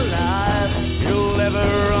kind of life you'll ever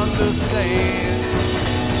understand.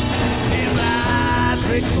 Dim lights,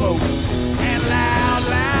 thick smoke, and loud,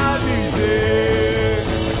 loud music.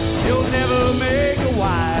 You'll never make a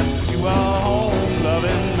wife to a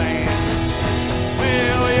home-loving man.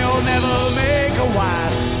 Well, you'll never make a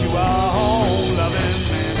wife to a home-loving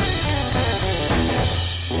man.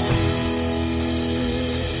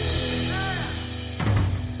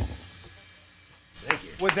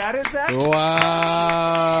 Was that it, Zach?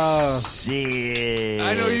 Wow. Shit.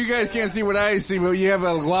 I know you guys can't see what I see, but you have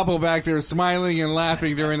El Guapo back there smiling and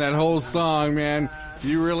laughing during that whole song, man.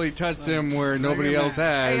 You really touched him where nobody else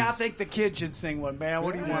has. Hey, I think the kid should sing one, man.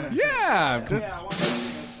 What do you want to Yeah. sing? Yeah, I want to sing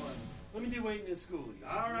this one. Let me do Waiting in School.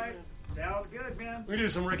 All right. Sounds good, man. We do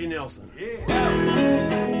some Ricky Nelson.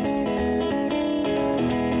 Yeah.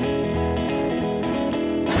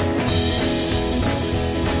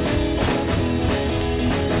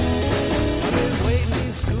 Waiting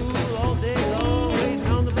in school all day long, waiting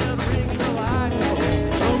on the bell to ring so I go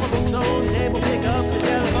home. Throw my books on the table, pick up the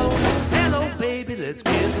telephone. Hello, baby, let's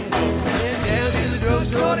get some fun. Went down to the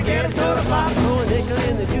drugstore to get a soda pop. Throw a nickel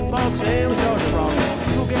in the jukebox and we start to rock.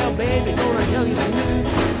 Schoolgirl, baby, gonna tell you some news.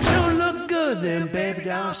 Sure look good, them baby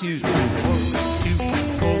doll shoes. One, two,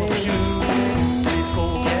 pull up shoes. Three,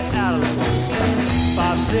 four, get out of the way.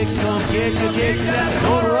 5, 6, come get your kicks at the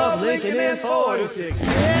corner of Lincoln and 46.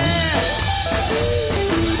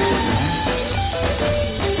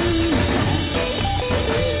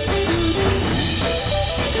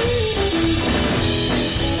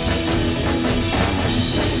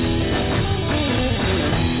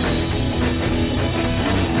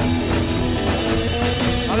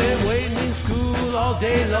 I've been waiting in school all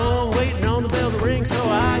day long, waiting on the bell to ring so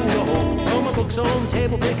I can go home. Throw my books on the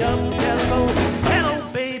table, pick up the telephone.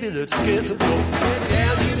 Hello, baby, let's get some flow. Went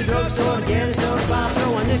down to the drugstore to get a soda pop.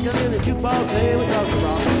 Throw a nickel in the jukebox and we start to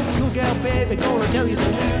rock. Schoolgirl, baby, gonna tell you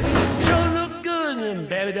some news. Sure look good in them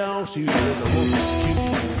baby doll shoes. There's a 1,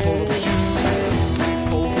 2, pull up a shoe. 3,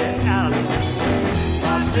 4, get out of the way.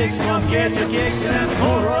 5, 6, come get your kicks at the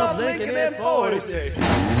corner of Lincoln and 46.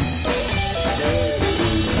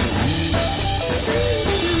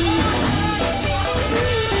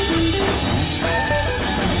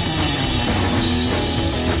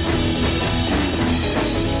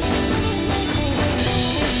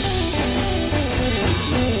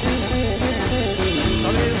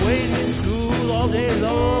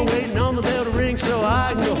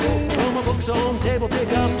 books on the table, pick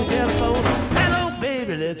up the telephone. Hello,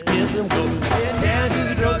 baby, let's get some gold. Get down to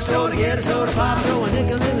the drugstore to get a soda pop, throw a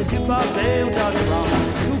nickel in the jukebox, and we're talking rock.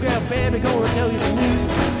 Who got baby gonna tell you some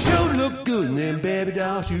news? Sure look good in them baby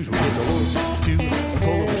doll shoes. Well, it's a 1, 2,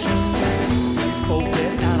 pull up a shoe. Oh,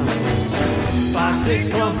 that out of the 5, 6,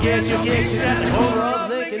 come get your kick. You got the corner of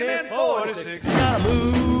Lincoln and 46. You gotta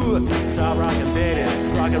move. Stop rocking, baby.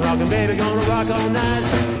 Rockin', baby. Gonna rock all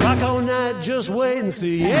night. Rock all night. Just wait and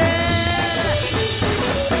see. Yeah!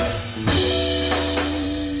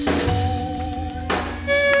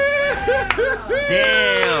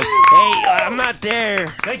 Damn. Hey, I'm not there.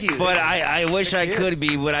 Thank you. But I wish I could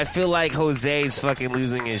be, but I feel like Jose's fucking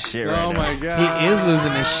losing his shit right now. Oh my god. He is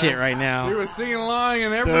losing his shit right now. He was singing along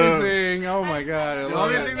and everything. Oh my god. I The love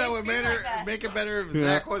only it. thing that would make it better if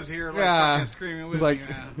Zach was here, like Yeah. fucking screaming with Like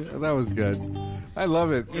me. that was good. I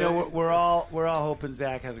love it. You know, we're all hoping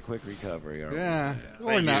Zach has a quick recovery. Aren't Yeah.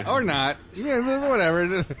 we? Or not. Or not. Yeah,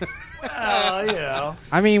 whatever. Well, you know.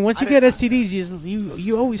 I mean, once you get STDs,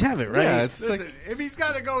 you always have it, right? Yeah, it's Listen, like if he's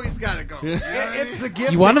got to go, he's got to go. You know what I It's mean? the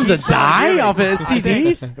gift. You want that him to keeps on die giving. off of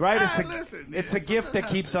STDs? Right? It's the, Listen, it's the gift that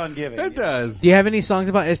keeps on giving. it does. Do you have any songs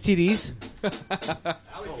about STDs?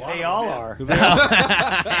 They all are.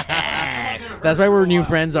 That's why we're new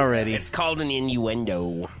friends already. It's called an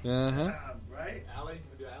innuendo. Uh-huh. Right?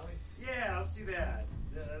 Yeah, let's do that.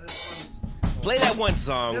 This Play that one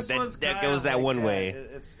song one's that kinda goes that like one that. way.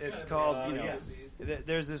 It's called, you know,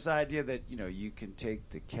 there's this idea that, you know, you can take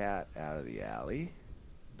the cat out of the alley,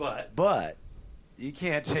 but you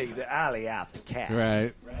can't take the alley out the cat.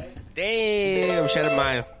 Right. Damn, shut it,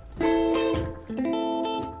 Maya.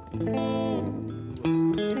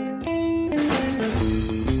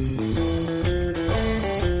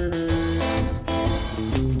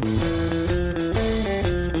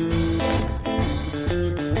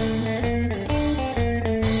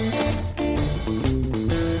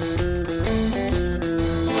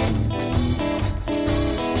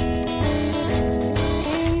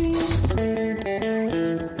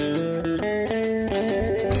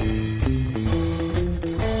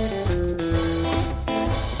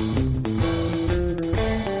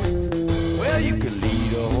 Well, you can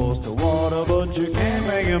lead a horse to water, but you can't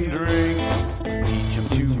make him drink. Teach him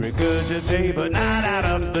to regurgitate, but not out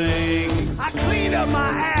of thing. I cleaned up my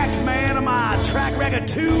act, man, and my track record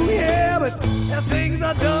too, yeah, but as things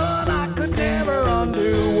are done, I could never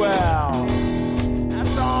undo. Well,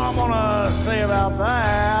 that's all I'm gonna say about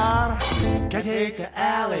that. Can't take the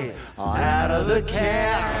alley out of the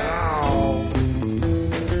cow.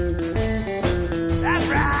 That's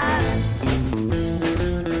right.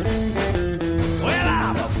 Well,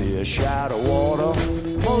 I'm a fish out of water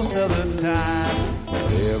most of the time.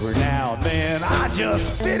 But every now and then I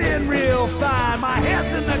just fit in real fine. My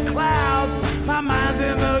head's in the clouds, my mind's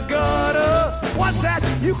in the gutter. What's that?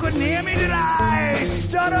 You couldn't hear me? Did I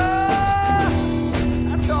stutter?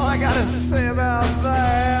 That's all I gotta say about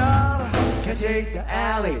that. Can't take the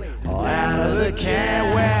alley out of the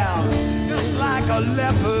cat. Well, just like a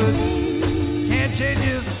leopard, can't change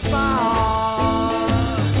his spine.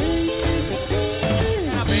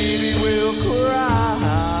 Now, baby will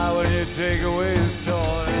cry when you take away his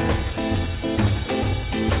toy.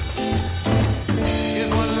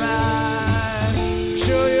 Here's one line, I'm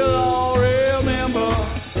sure you'll all remember.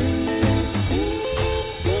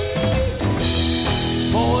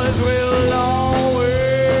 Boys will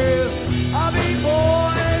always be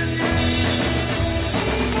boys.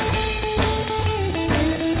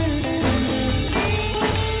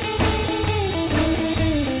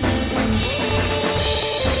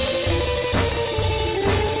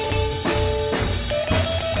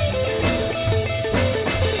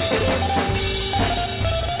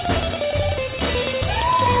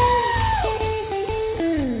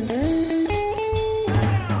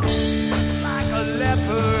 Like a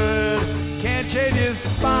leopard, can't change his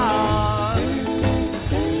spots.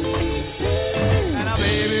 And a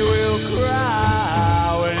baby will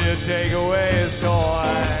cry when you take away his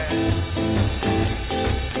toy.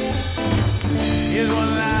 Here's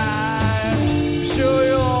one line, I'm sure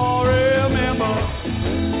you'll all remember.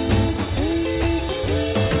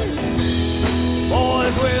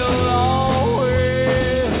 Boys will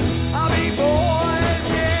always be boys,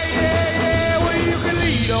 yeah, yeah, yeah. Well, you can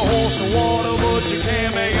lead a horse to water, but you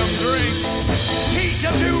can't make him drink. Teach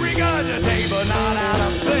him to regurgitate, but not out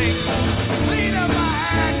of think. Clean up my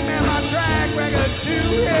act and my track record too,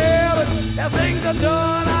 yeah. But as things are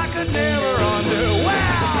done, I could never undo.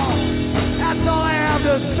 Well, that's all I have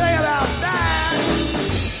to say about that.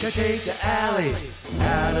 Can take the alley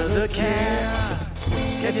out of the cat.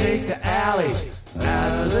 Can take the alley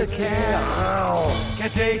out of the cab.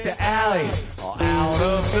 Can't take the alley or out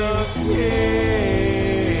of the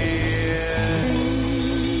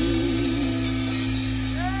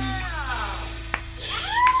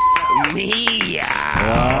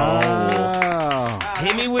Meow.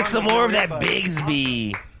 Hit me with some more of that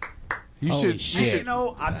Bigsby. You should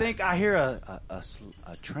know. I think I hear a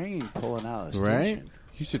train pulling out of the Right? station.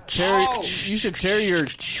 You should tear your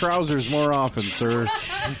trousers more often, sir.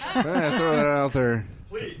 Throw that out there.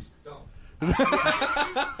 Please don't.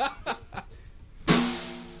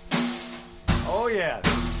 Oh yeah.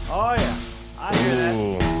 Oh yeah. I hear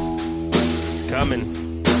that.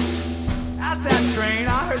 Coming. That's that train.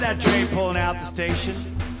 I heard that train pulling out the station.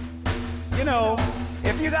 You know,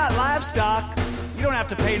 if you got livestock, you don't have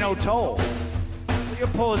to pay no toll. You're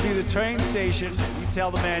pulling through the train station. You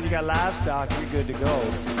tell the man you got livestock, you're good to go.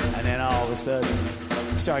 And then all of a sudden,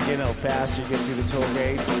 you start getting a little faster. You get through the toll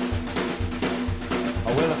gate.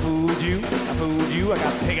 Oh, well, I fooled you. I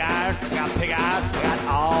got pig iron. I got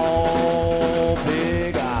all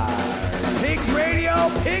pig iron. Pigs Radio,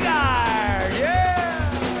 pig iron. Yeah.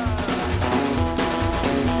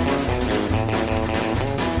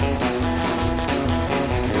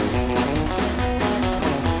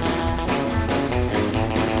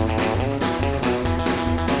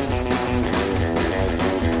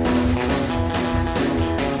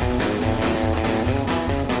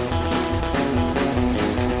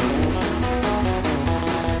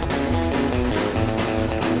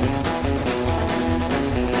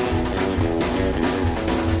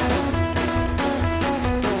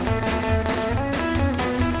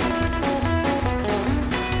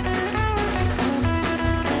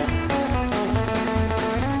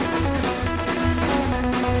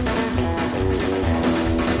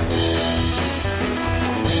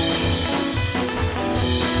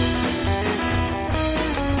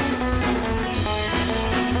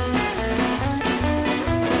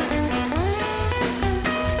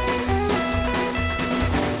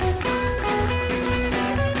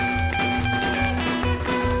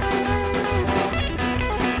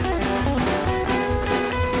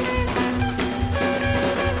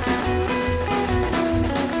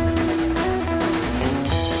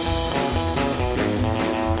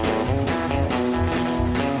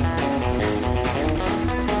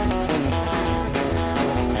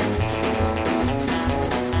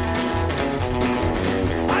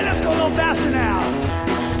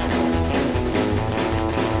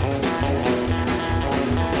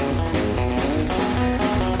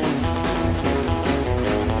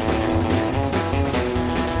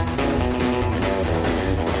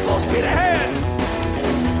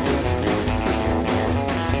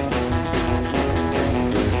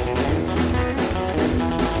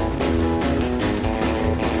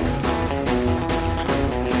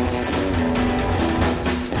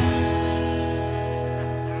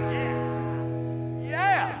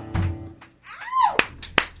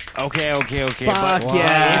 Okay. Fuck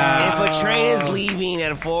yeah. If a train is leaving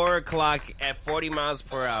at 4 o'clock at 40 miles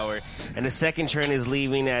per hour, and the second train is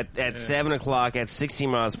leaving at 7 o'clock at 60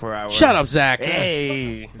 miles per hour. Shut up, Zach.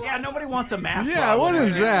 Hey. Yeah, nobody wants a math Yeah, problem. what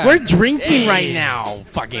is that? We're drinking right now.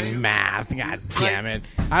 Fucking math. God damn it.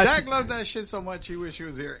 Zach loves that shit so much he wish he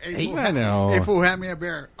was here. Hey, fool, I know. Hey, fool, hand me a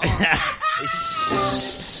beer.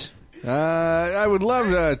 I would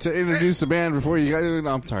love to introduce the band before you guys.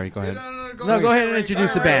 No, I'm sorry. Go ahead. No, go ahead and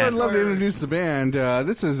introduce the I band. would love to introduce the band.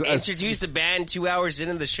 This is Introduce the band 2 hours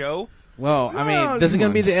into the show. Well, I mean, this is going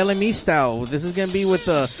to be the LME style. This is going to be with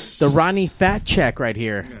the Ronnie Fat Check right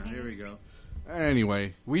here. Yeah, here we go.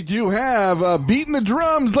 Anyway, we do have beating the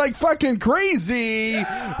drums like fucking crazy.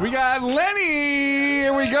 We got Lenny.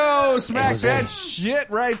 Here we go. Smack that shit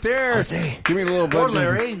right there. Give me a little button.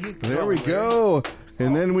 Larry. There we go.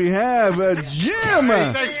 And then we have Jim.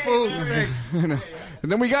 Hey, thanks, fool. Thanks.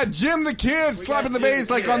 And then we got Jim the Kid slapping the bass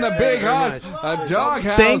like on the big house. A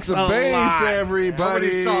doghouse Thanks of a bass, lot. everybody.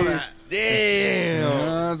 Nobody saw that.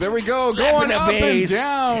 Damn. There we go. Slapping Going the up and bass.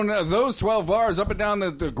 down those 12 bars, up and down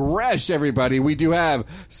the Gresh, everybody. We do have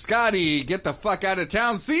Scotty, get the fuck out of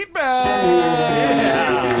town, seatbelt.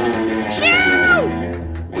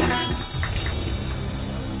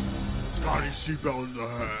 Scotty seatbelt in the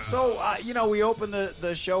hand. So, we opened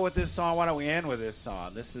the show with this song. Why don't we end with this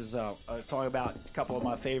song? This is a song about a couple of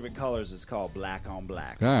my favorite colors. It's called Black on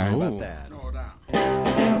Black. All right. How about Ooh. that? No doubt.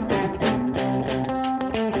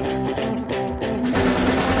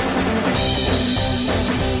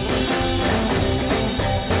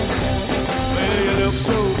 Well, you look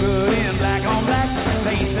so good in black on black.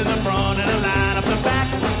 Face in the front and a line up the back.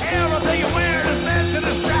 Everything you're wearing is meant to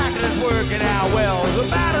distract and it's working out well. As a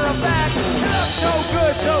matter of fact, you look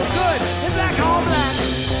so good in black on black.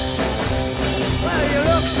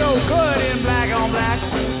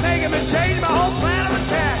 him and change my whole plan of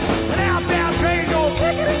attack. An outbound train go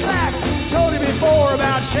clickety-clack. Told him before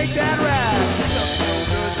about shake that rag.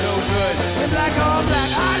 So good. In black on black.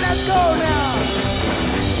 All right, let's go now.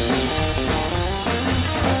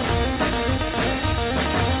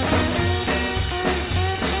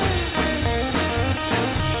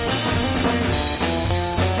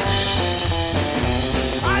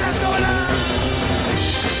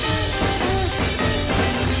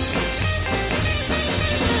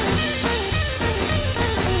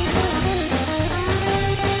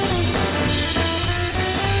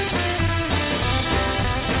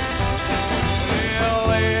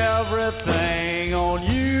 Everything on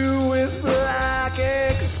you is black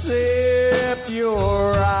except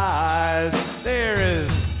your eyes. They're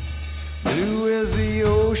as blue as the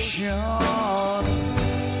ocean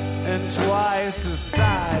and twice the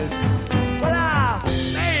size. Well, I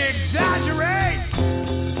may exaggerate,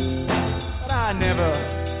 but I never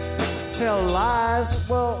tell lies.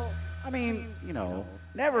 Well, I mean, you know,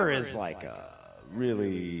 never is like a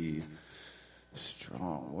really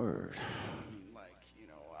strong word.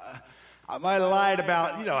 I might have lied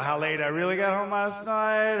about, you know, how late I really got home last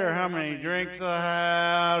night, or how many drinks I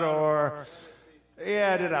had, or,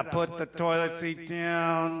 yeah, did I put the toilet seat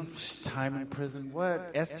down? Time in prison,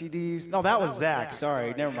 what? STDs? No, that was Zach,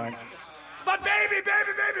 sorry, never mind. But baby,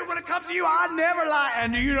 when it comes to you, I never lie.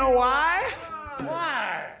 And do you know why?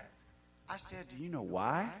 Why? I said, do you know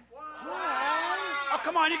why? Why? Oh,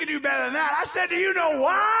 come on, you can do better than that. I said, do you know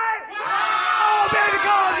why? Oh, baby,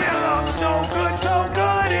 cause you look so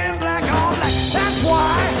good in black on black. That's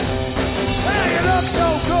why. Well, you look so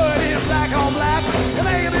good in black on black. You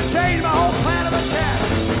made me change my whole plan of attack.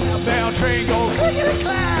 Outbound train go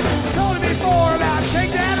clickety-clack. Told you before about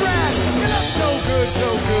shake that rag. You look so good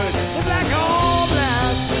in black on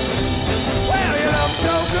black. Well, you look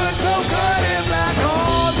so good in black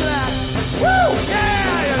on black. Woo!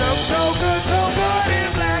 Yeah, you look so good in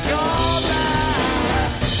black on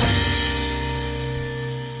black.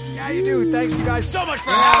 Yeah, you do. Thanks, you guys, so much for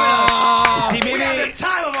having us. See, we had the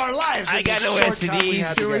time of our lives. I got no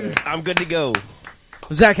STDs. I'm good to go.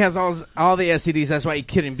 Zach has all the STDs. That's why he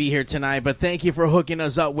couldn't be here tonight. But thank you for hooking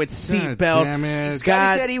us up with Seatbelt. Damn it.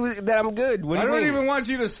 Scott said that I'm good. What do I you don't mean? even want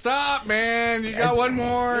you to stop, man. You got one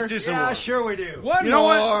more. Let's do some more. Sure we do. One You know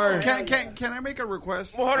more. what? Can I make a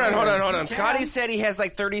request? Well, hold on. Scotty said he has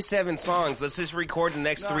like 37 songs. Let's just record the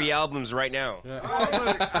next 3 albums right now.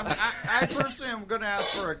 I personally am going to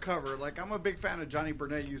ask for a cover. Like, I'm a big fan of Johnny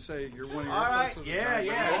Burnett. You say you're one of your All right, first.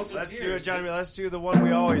 yeah. Let's do it, Johnny. Let's do the one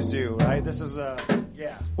we always do, right? This is,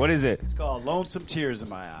 yeah. What is it? It's called Lonesome Tears in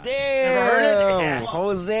My Eyes. Damn, Never heard it? Yeah.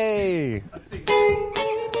 Jose.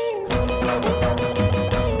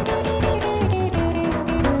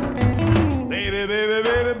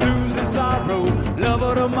 Baby, blues and sorrow, love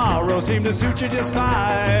of tomorrow seem to suit you just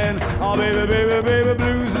fine. Oh, baby,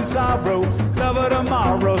 blues and sorrow, love of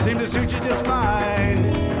tomorrow seem to suit you just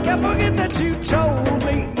fine. Can't forget that you told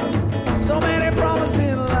me so many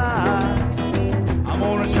promising lies. I'm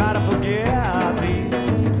gonna try to forget these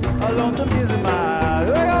lonesome tears in my eyes.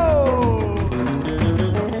 Here we go.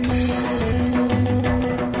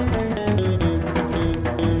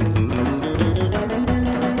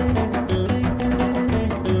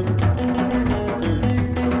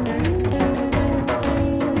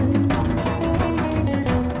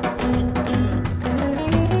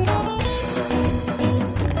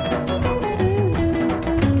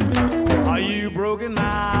 Broken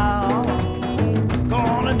now,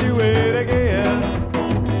 gonna do it again.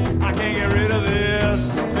 I can't get rid of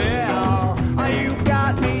this spell. Oh, you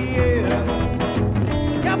got me in.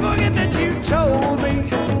 Can't forget that you told me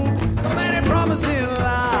so many promising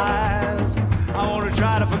lies. I wanna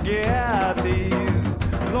try to forget these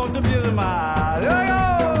lonesome tears in my eyes. Here we go.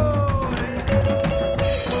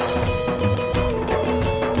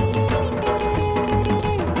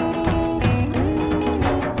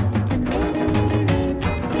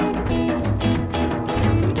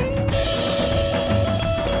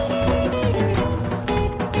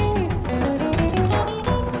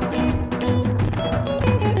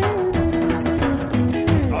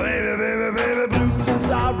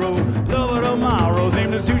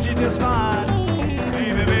 Suit you just fine.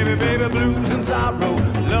 Baby, blues and sorrow,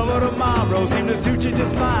 love of tomorrow seem to suit you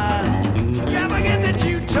just fine. Can't forget that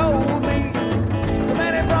you told me so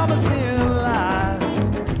many promising lies.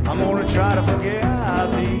 I'm gonna try to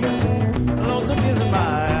forget these lonesome tears in my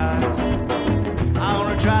eyes. I'm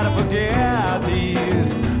gonna try to forget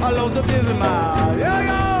these lonesome tears in my eyes. Here we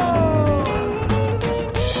go.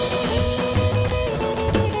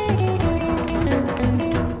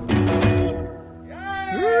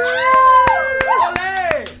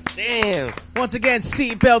 Once again,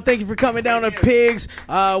 Seatbelt, thank you for coming down to Pigs.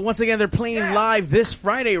 Once again, they're playing live this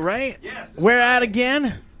Friday, right? Yes. Where at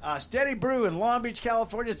again? Steady Brew in Long Beach,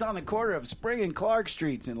 California. It's on the corner of Spring and Clark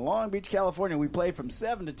Streets in Long Beach, California. We play from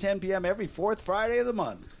 7 to 10 p.m. every fourth Friday of the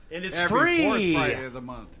month. And it's Every free. fourth Friday of the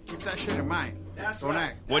month. Keep that shit in mind. That's Don't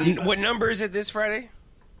right. act. What number is it this Friday?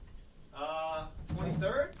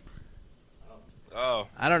 23rd? Oh.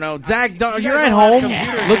 I don't know. Zach, you're guys at all have home.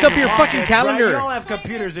 computers Look in up your pockets, fucking right? calendar. You all have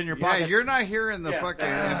computers in your Yeah, pockets. you're not here in the fucking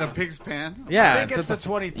in the pig's pan. Yeah, I think it's the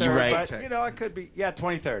 23rd, You're right. but, I could be. Yeah,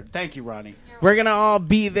 23rd. Thank you, Ronnie. We're going to all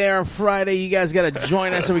be there on Friday. You guys got to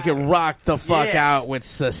join us so we can rock the fuck Yes. out with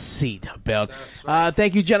Seatbelt.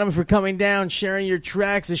 Thank you, gentlemen, for coming down, sharing your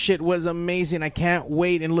tracks. The shit was amazing. I can't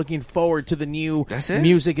wait and looking forward to the new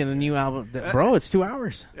music and the new album. Bro, it's 2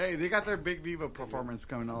 hours. Hey, they got their Big Viva performance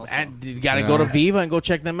coming also. And you got to go to Viva and go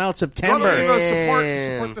check them out September. Go to Viva,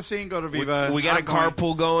 support the scene. Go to Viva. We got a I'm going.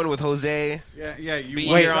 carpool going with Jose. Yeah. You Be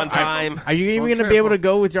wait here on time. Are you even going to be able to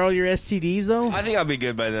go with all your STDs, though? I think I'll be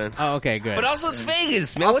good by then. Oh, okay, good. But also, it's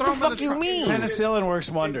Vegas, man. I'll What throw the 'em in fuck the you trunk. mean? Penicillin works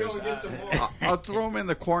wonders. I'll throw them in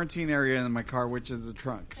the quarantine area in my car, which is the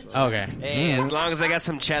trunk. So. Okay. Hey, as long as I got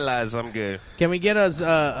some chelas, I'm good. Can we get us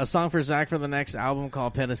a song for Zach for the next album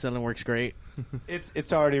called Penicillin Works Great?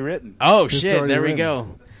 It's already written. Oh, It's shit. already There we written.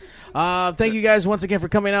 go. Thank you guys once again for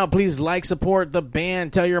coming out. Please like, support the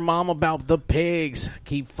band. Tell your mom about the Pigs.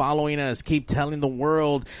 Keep following us. Keep telling the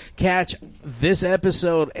world. Catch this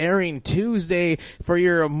episode airing Tuesday for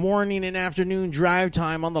your morning and afternoon drive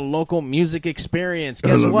time on the local music experience.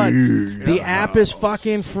 Guess what? The app is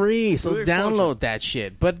fucking free, so download that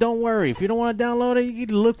shit. But don't worry. If you don't want to download it, you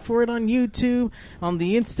can look for it on YouTube, on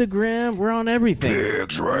the Instagram. We're on everything.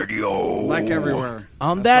 Pigs Radio. Like everywhere.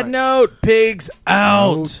 On that note, Pigs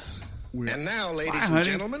out. And now, ladies and honey.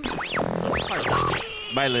 gentlemen.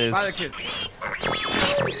 Bye, Liz. Bye, the kids. Hey,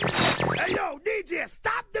 yo, DJ,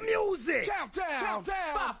 stop the music. Countdown.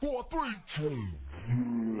 5, 4, 3, 2.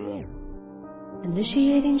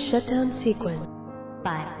 Initiating shutdown sequence.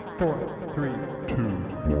 5, 4, 3, 2,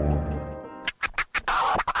 1.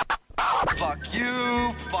 Fuck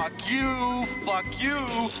you, fuck you, fuck you.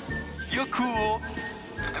 You're cool.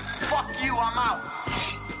 Fuck you, I'm out.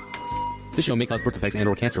 This show may cause birth defects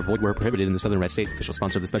and/or cancer. Void where prohibited in the Southern Red States. Official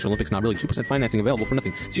sponsor of the Special Olympics. Not really. 2% financing available for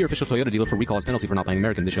nothing. See your official Toyota dealer for recall as penalty for not buying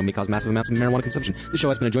American. This show may cause massive amounts of marijuana consumption. This show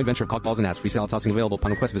has been a joint venture of cock balls and ass. Free salad tossing available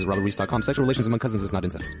upon request. Visit RobertReese.com. Sexual relations among cousins is not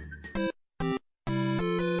incest.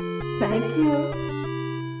 Thank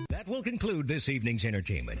you. That will conclude this evening's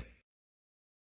entertainment.